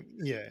out.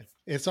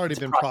 It's already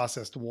been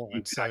processed once.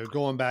 Exactly. So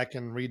going back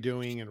and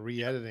redoing and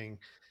re-editing,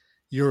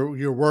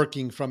 you're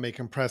working from a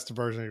compressed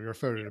version of your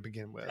photo to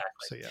begin with.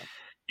 Exactly. So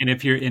And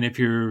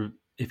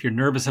if you're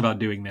nervous about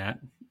doing that,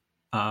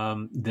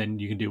 then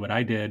you can do what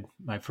I did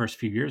my first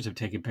few years of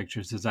taking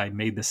pictures is I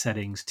made the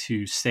settings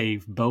to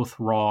save both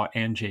RAW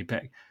and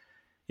JPEG.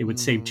 It would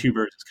save two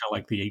versions, kind of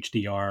like the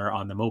HDR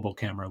on the mobile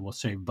camera will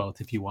save both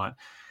if you want,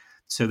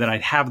 so that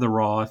I'd have the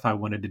RAW if I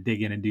wanted to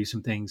dig in and do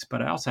some things.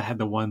 But I also had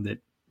the one that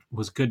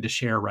was good to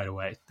share right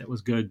away. That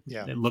was good.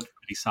 Yeah. It looked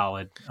pretty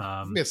solid.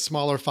 It's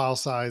smaller file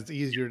size,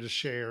 easier to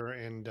share,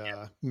 and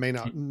may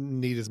not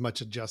need as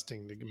much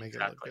adjusting to make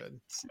it look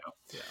good. So,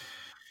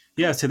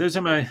 yeah, so those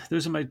are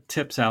my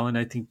tips, Alan.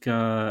 I think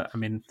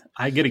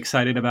I get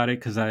excited about it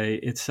because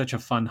it's such a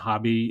fun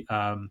hobby.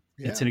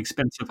 It's an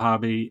expensive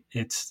hobby.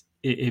 It's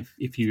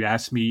if you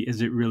ask me,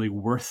 is it really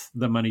worth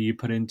the money you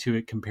put into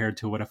it compared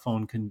to what a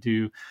phone can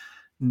do?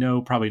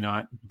 No, probably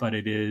not. But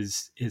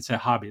it's a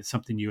hobby. It's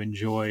something you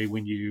enjoy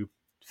when you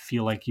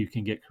feel like you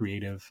can get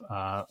creative,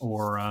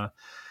 or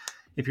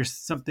if you're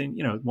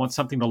want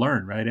something to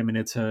learn, right? I mean,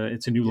 it's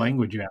a new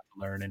language you have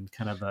to learn, and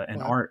kind of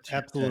an art.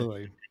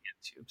 Absolutely.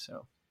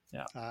 So.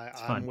 Yeah,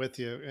 I'm with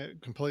you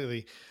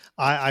completely.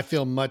 I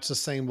feel much the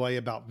same way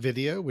about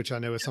video, which I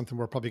know is something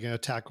we're probably going to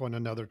tackle on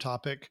another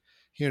topic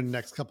here in the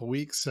next couple of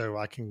weeks. So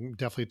I can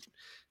definitely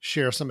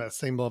share some of that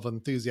same level of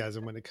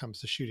enthusiasm when it comes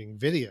to shooting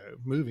video,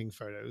 moving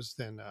photos,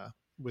 than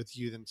with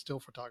you than still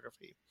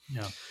photography.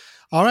 Yeah.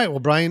 All right. Well,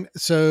 Brian,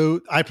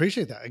 so I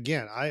appreciate that.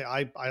 Again,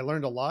 I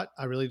learned a lot.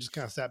 I really just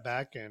kind of sat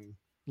back and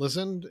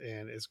listened,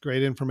 and it's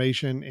great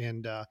information.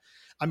 And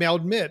I'll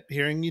admit,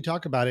 hearing you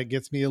talk about it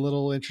gets me a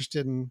little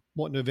interested in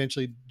wanting to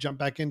eventually jump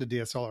back into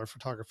DSLR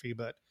photography,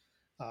 but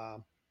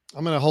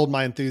I'm going to hold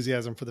my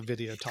enthusiasm for the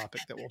video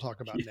topic that we'll talk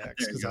about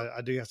next, because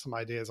I do have some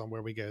ideas on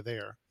where we go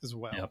there as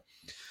well. Yep.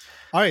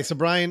 All right. So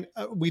Brian,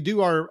 we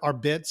do our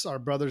bits, our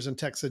brothers in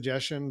tech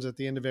suggestions at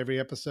the end of every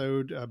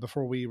episode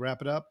before we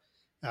wrap it up.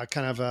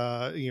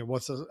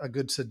 What's a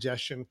good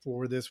suggestion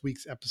for this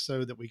week's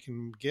episode that we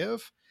can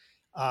give?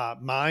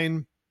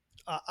 Mine,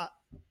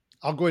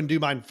 I'll go ahead and do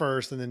mine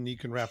first, and then you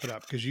can wrap it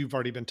up because you've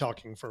already been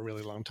talking for a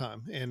really long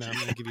time, and I'm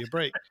going to give you a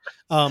break.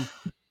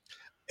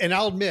 And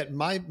I'll admit,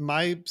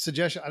 my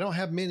suggestion, I don't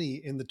have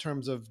many in the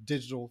terms of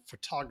digital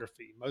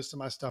photography. Most of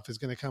my stuff is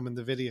going to come in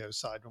the video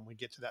side when we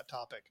get to that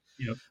topic.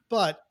 Yep.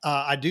 But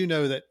I do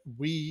know that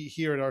we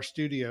here at our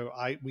studio,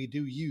 we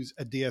do use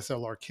a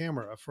DSLR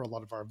camera for a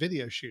lot of our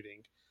video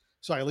shooting.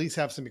 So I at least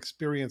have some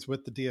experience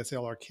with the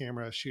DSLR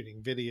camera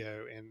shooting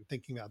video and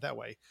thinking about it that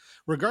way.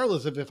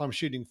 Regardless of if I'm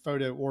shooting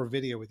photo or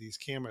video with these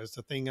cameras,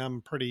 the thing I'm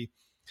pretty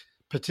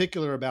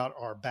particular about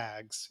are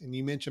bags. And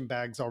you mentioned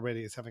bags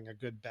already as having a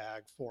good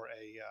bag for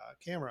a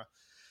camera.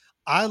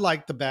 I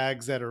like the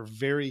bags that are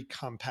very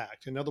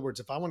compact. In other words,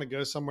 if I want to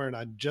go somewhere and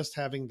I'm just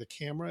having the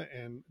camera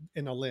and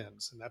in a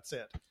lens, and that's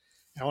it.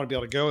 And I want to be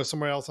able to go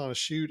somewhere else on a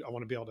shoot. I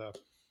want to be able to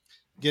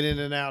get in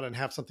and out and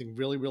have something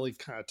really, really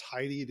kind of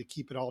tidy to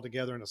keep it all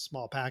together in a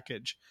small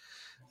package.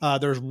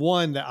 There's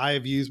one that I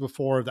have used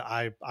before that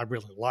I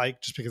really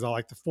like, just because I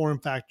like the form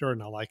factor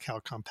and I like how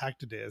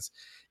compact it is.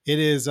 It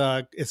is,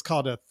 it's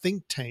called a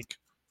Think Tank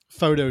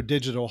photo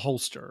digital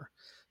holster.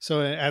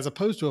 So as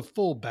opposed to a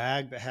full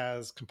bag that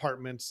has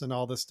compartments and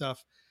all this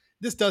stuff,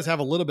 this does have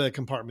a little bit of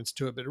compartments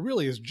to it, but it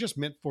really is just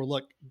meant for,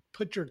 look,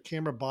 put your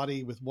camera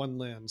body with one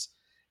lens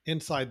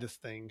inside this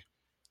thing,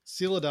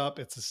 seal it up.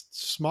 It's as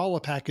small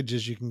a package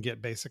as you can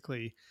get,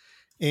 basically.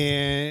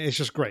 And it's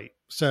just great.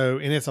 So,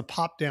 and it's a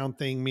pop down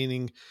thing,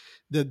 meaning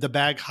the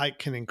bag height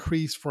can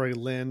increase for a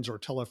lens or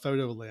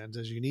telephoto lens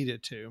as you need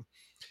it to.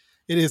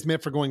 It is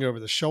meant for going over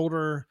the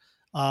shoulder.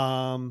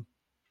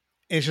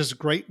 It's just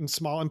great and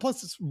small. And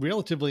plus it's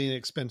relatively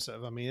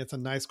inexpensive. I mean, it's a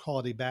nice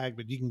quality bag,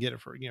 but you can get it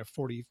for,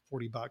 40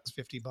 bucks,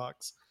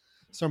 $50,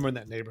 somewhere in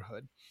that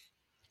neighborhood.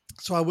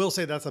 So I will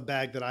say that's a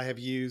bag that I have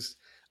used.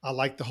 I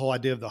like the whole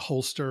idea of the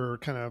holster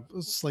kind of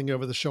sling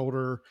over the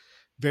shoulder,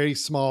 very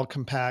small,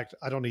 compact.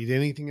 I don't need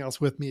anything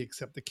else with me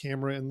except the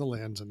camera and the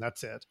lens, and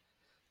that's it.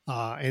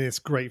 And it's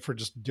great for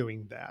just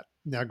doing that.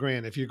 Now,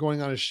 granted, if you're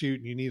going on a shoot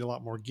and you need a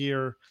lot more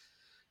gear,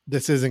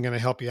 this isn't going to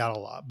help you out a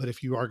lot. But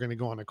if you are going to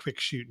go on a quick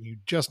shoot and you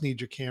just need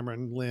your camera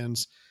and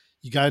lens,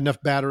 you got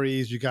enough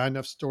batteries, you got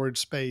enough storage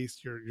space,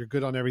 you're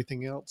good on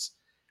everything else,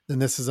 then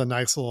this is a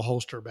nice little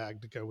holster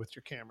bag to go with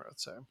your camera.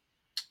 So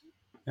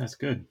that's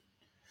good.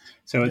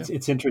 So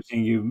it's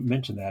interesting you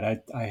mentioned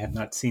that. I had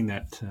not seen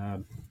that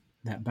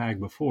bag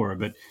before,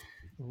 but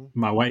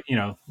my wife,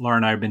 Laura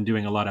and I have been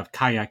doing a lot of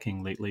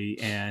kayaking lately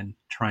and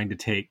trying to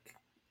take,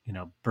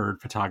 bird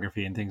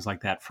photography and things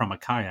like that from a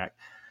kayak.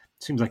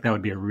 Seems like that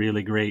would be a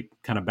really great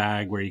kind of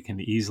bag where you can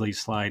easily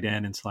slide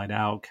in and slide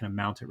out, kind of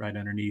mount it right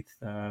underneath,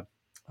 kind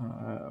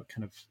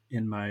of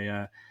in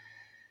my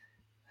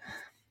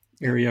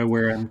area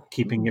where I'm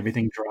keeping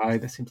everything dry.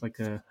 That seems like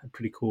a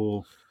pretty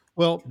cool.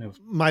 Well, kind of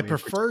my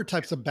preferred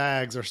types of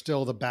bags are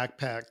still the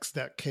backpacks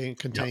that can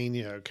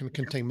contain, can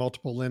contain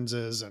multiple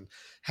lenses and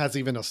has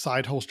even a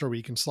side holster where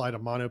you can slide a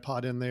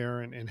monopod in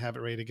there and have it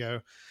ready to go.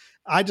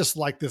 I just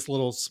like this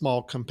little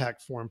small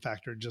compact form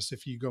factor. Just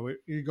if you're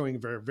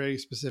going for a very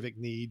specific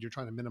need, you're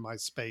trying to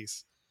minimize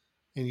space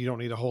and you don't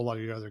need a whole lot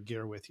of your other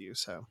gear with you.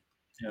 So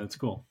yeah, that's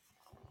cool.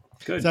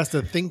 Good. So that's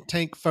the Think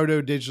Tank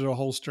Photo Digital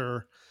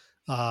Holster.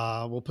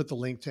 We'll put the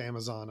link to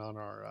Amazon on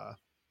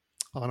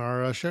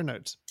our show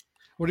notes.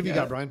 What have you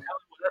got, Brian?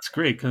 That's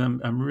great, because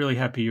I'm really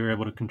happy you're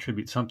able to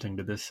contribute something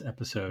to this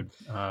episode.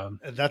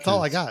 That's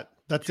all I got.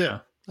 That's it.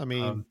 I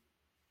mean,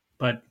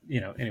 but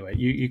anyway,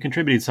 you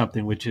contributed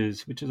something, which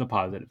is a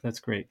positive. That's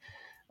great.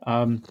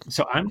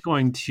 So I'm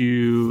going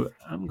to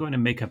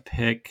make a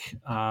pick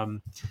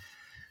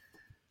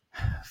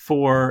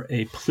for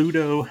a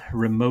Pluto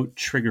remote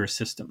trigger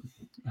system.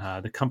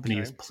 The company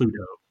is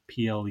Pluto,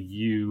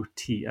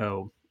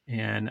 Pluto.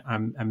 And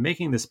I'm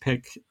making this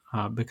pick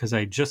because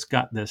I just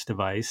got this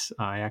device.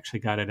 I actually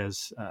got it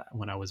as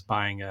when I was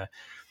buying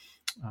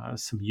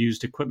some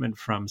used equipment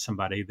from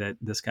somebody that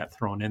this got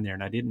thrown in there,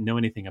 and I didn't know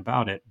anything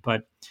about it.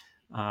 But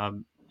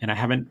and I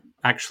haven't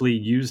actually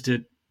used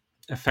it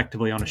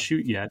effectively on a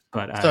shoot yet.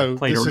 But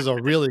this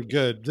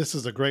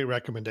is a great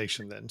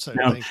recommendation then. So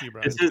thank you,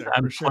 Brian.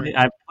 I'm playing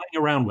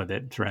around with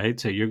it, right?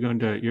 So you're going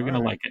to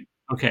like it.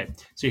 Okay,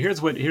 so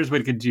here's what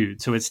it could do.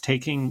 So it's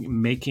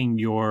making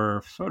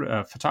your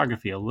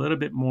photography a little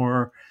bit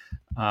more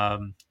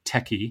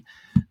techy,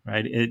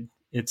 right?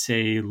 It's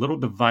a little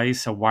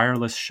device, a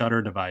wireless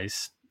shutter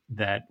device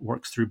that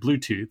works through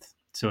Bluetooth.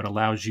 So it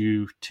allows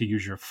you to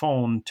use your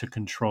phone to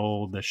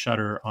control the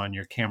shutter on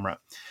your camera.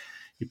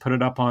 You put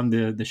it up on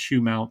the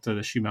shoe mount, or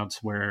the shoe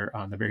mounts where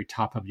on the very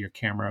top of your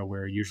camera,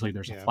 where usually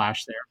there's a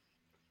flash there.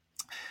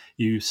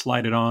 You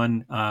slide it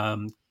on,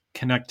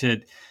 connect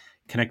it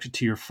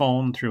to your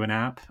phone through an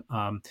app.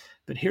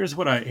 But here's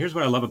what I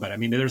love about it. I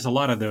mean, there's a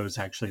lot of those,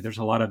 actually. There's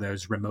a lot of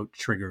those remote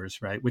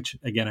triggers, right? Which,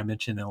 again, I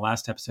mentioned in the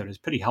last episode is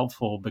pretty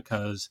helpful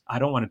because I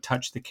don't want to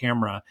touch the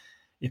camera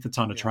if it's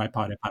on a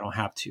tripod if I don't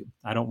have to.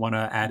 I don't want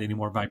to add any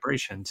more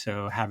vibration.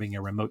 So having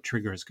a remote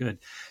trigger is good.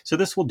 So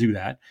this will do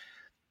that.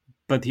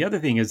 But the other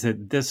thing is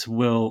that this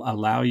will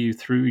allow you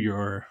through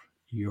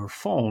your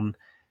phone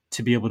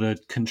to be able to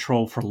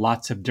control for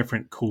lots of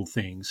different cool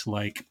things.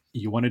 Like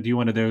you want to do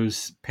one of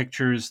those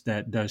pictures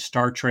that does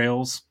star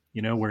trails,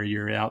 where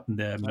you're out in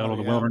the middle of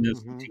the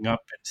wilderness, looking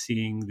up and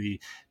seeing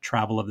the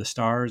travel of the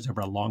stars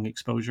over a long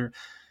exposure.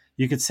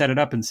 You could set it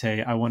up and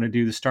say, I want to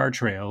do the star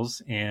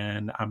trails,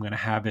 and I'm going to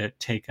have it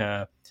take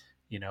a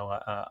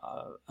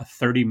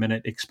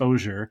 30-minute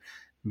exposure,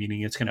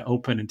 meaning it's going to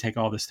open and take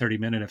all this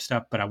 30-minute of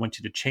stuff, but I want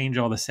you to change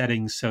all the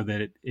settings so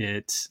that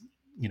it's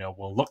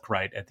will look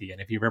right at the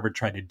end. If you've ever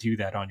tried to do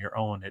that on your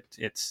own,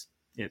 it's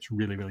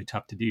really, really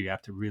tough to do. You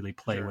have to really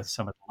play with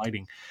some of the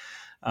lighting.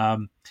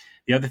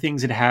 The other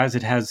things it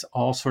has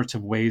all sorts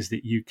of ways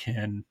that you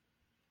can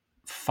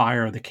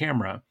fire the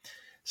camera.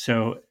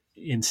 So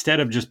instead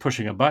of just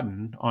pushing a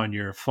button on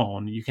your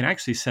phone, you can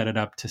actually set it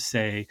up to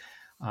say,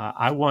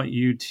 I want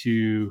you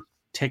to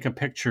take a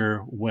picture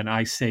when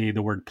I say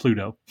the word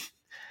Pluto.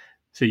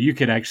 So you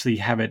could actually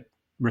have it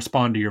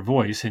respond to your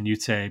voice, and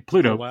you'd say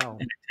Pluto,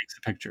 and it takes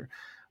the picture.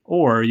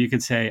 Or you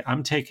could say,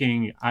 I'm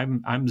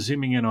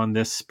zooming in on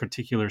this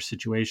particular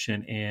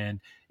situation,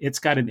 and it's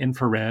got an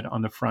infrared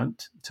on the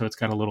front. So it's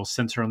got a little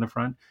sensor on the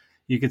front.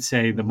 you could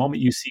say the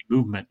moment you see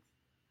movement,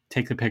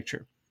 take the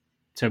picture.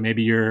 So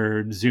maybe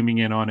you're zooming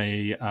in on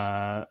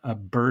a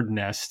bird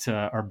nest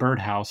or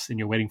birdhouse, and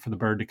you're waiting for the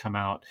bird to come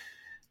out,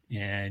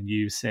 and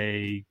you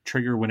say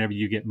trigger whenever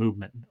you get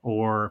movement.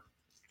 Or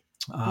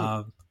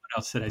what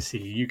else did I see?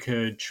 You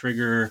could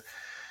trigger.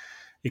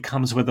 It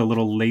comes with a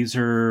little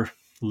laser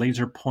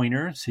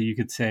pointer, so you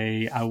could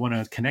say, I want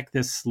to connect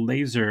this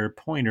laser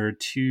pointer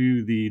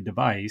to the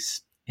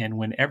device, and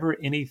whenever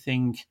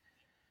anything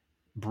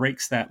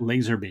breaks that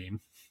laser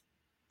beam,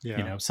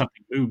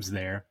 something moves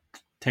there,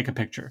 take a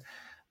picture.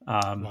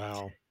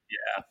 Wow.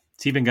 Yeah.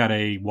 It's even got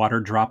a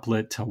water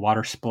droplet, a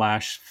water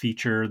splash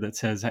feature that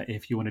says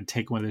if you want to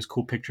take one of those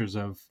cool pictures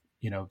of,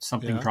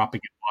 something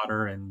dropping in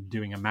water and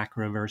doing a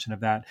macro version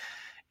of that,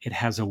 it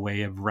has a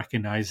way of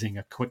recognizing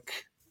a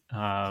quick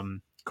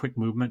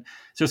movement.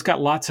 So it's got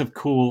lots of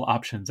cool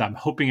options. I'm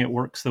hoping it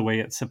works the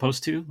way it's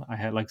supposed to. I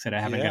haven't got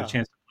a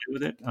chance to play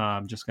with it.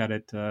 Just got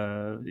it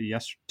 2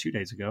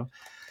 days ago.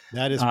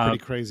 That is pretty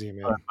crazy,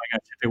 man. But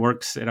if it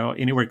works,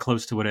 anywhere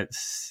close to what it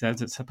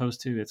says it's supposed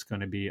to, it's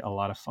going to be a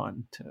lot of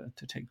fun to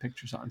take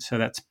pictures on. So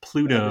that's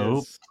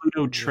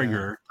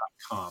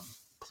PlutoTrigger.com.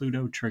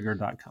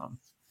 PlutoTrigger.com.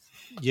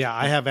 Yeah,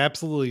 I have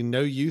absolutely no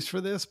use for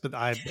this, but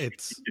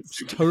it's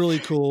totally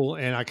cool,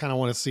 and I kind of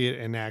want to see it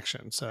in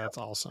action. So that's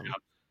awesome.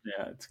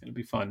 Yeah, it's going to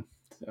be fun.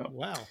 So.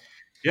 Wow.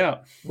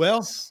 Yeah.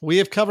 Well, we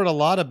have covered a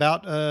lot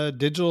about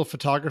digital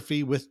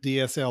photography with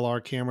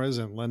DSLR cameras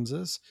and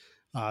lenses.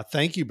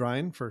 Thank you,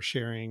 Brian, for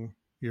sharing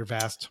your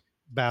vast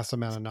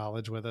amount of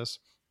knowledge with us.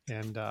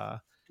 And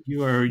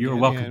you're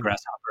welcome,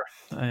 Grasshopper.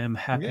 I am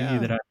happy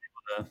that I'm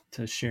able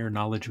to share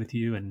knowledge with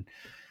you and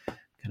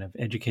kind of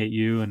educate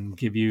you and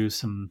give you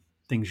some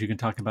things you can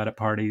talk about at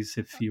parties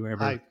if you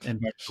ever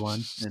invite to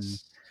one. And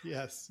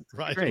yes,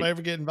 right. If I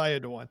ever get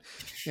invited to one.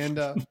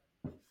 And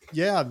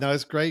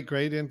it's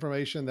great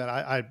information that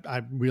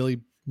I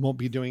really won't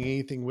be doing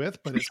anything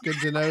with, but it's good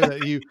to know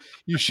that you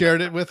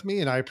shared it with me,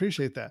 and I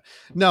appreciate that.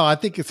 No, I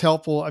think it's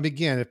helpful. I mean,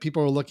 again, if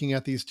people are looking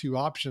at these two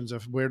options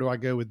of where do I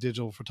go with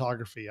digital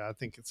photography, I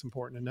think it's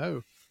important to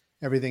know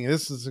everything.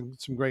 This is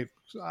some great,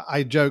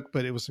 I joke,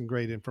 but it was some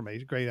great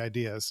information, great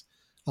ideas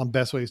on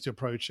best ways to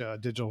approach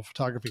digital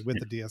photography with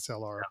the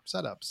DSLR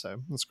setup.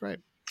 So that's great.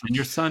 And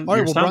your son,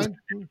 son's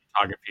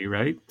photography,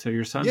 right? So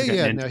your son,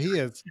 no, he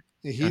is.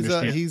 He's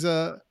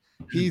a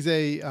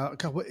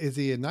what, is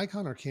he a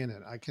Nikon or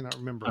Canon? I cannot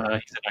remember.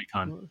 He's a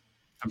Nikon.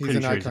 He's a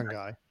Nikon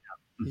guy.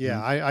 Mm-hmm.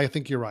 Yeah, I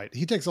think you're right.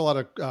 He takes a lot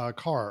of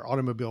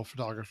automobile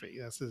photography.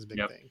 That's his big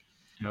thing.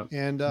 Yep.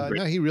 And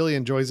he really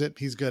enjoys it.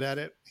 He's good at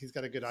it. He's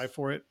got a good eye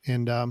for it.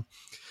 And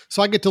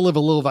so I get to live a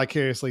little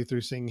vicariously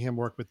through seeing him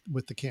work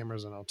with the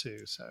cameras and all too.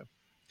 So,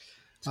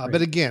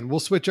 but again,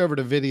 we'll switch over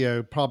to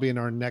video probably in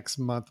our next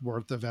month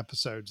worth of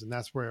episodes. And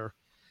that's where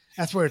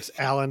it's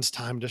Alan's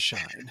time to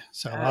shine.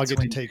 So I'll get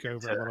to take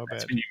over a little bit.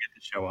 That's when you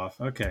get to show off.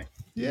 Okay.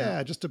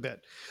 Yeah, just a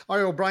bit. All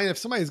right. Well, Brian, if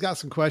somebody's got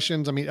some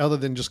questions, I mean, other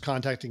than just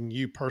contacting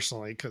you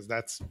personally, because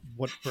that's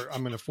what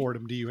I'm going to forward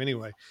them to you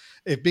anyway.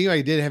 If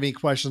anybody did have any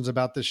questions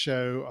about the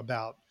show,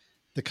 about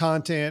the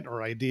content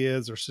or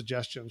ideas or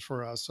suggestions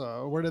for us,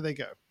 where do they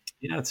go?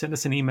 Yeah, send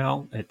us an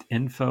email at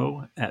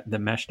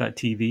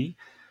info@themesh.tv.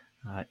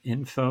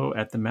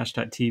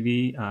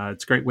 Info@themesh.tv.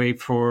 It's a great way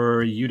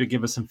for you to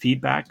give us some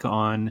feedback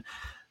on,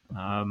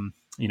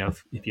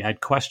 if you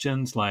had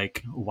questions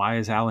like, why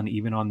is Alan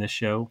even on this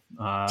show?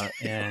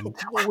 And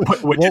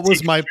what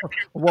was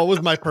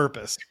my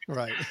purpose?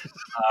 Right.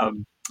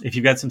 If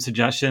you've got some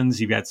suggestions,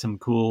 you've got some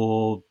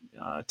cool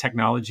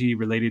technology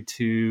related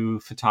to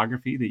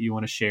photography that you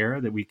want to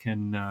share that we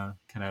can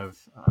kind of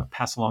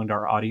pass along to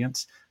our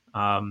audience.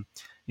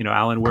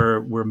 Alan,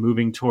 we're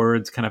moving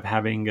towards kind of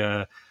having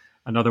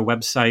another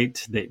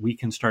website that we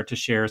can start to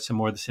share some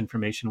more of this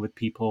information with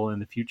people in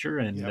the future.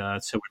 And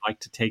so we'd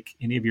like to take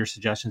any of your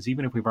suggestions,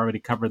 even if we've already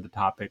covered the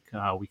topic,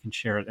 we can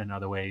share it in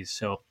other ways.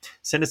 So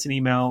send us an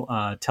email,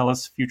 tell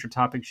us future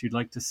topics you'd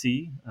like to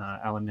see.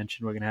 Alan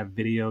mentioned we're going to have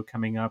video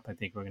coming up. I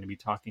think we're going to be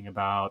talking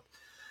about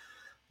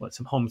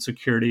some home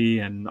security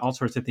and all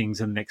sorts of things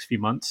in the next few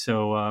months.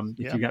 So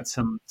if you got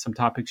some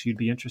topics you'd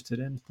be interested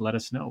in, let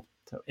us know.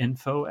 So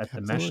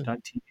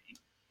info@themesh.tv.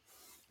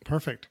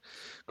 Perfect.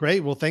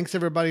 Great. Well, thanks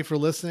everybody for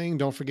listening.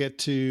 Don't forget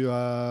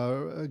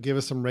to give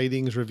us some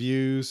ratings,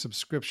 reviews,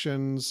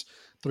 subscriptions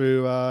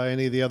through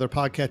any of the other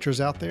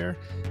podcatchers out there.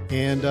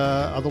 And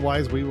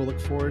otherwise, we will look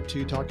forward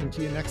to talking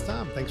to you next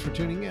time. Thanks for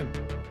tuning in.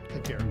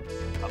 Take care.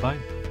 Bye-bye.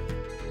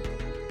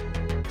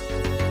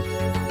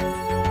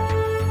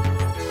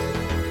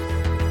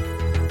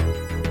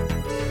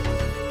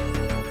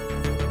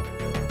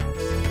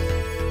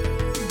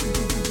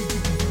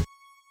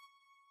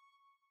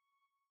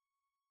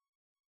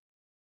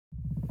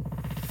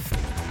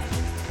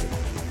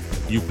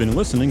 You've been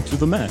listening to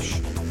The Mesh,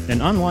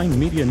 an online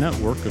media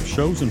network of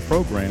shows and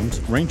programs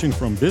ranging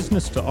from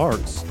business to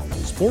arts,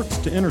 sports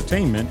to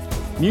entertainment,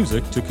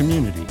 music to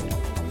community.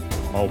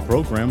 All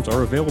programs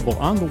are available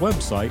on the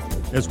website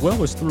as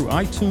well as through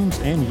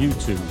iTunes and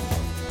YouTube.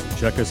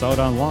 Check us out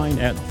online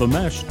at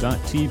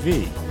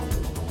themesh.tv.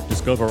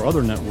 Discover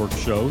other network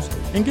shows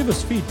and give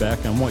us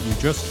feedback on what you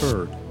just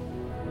heard.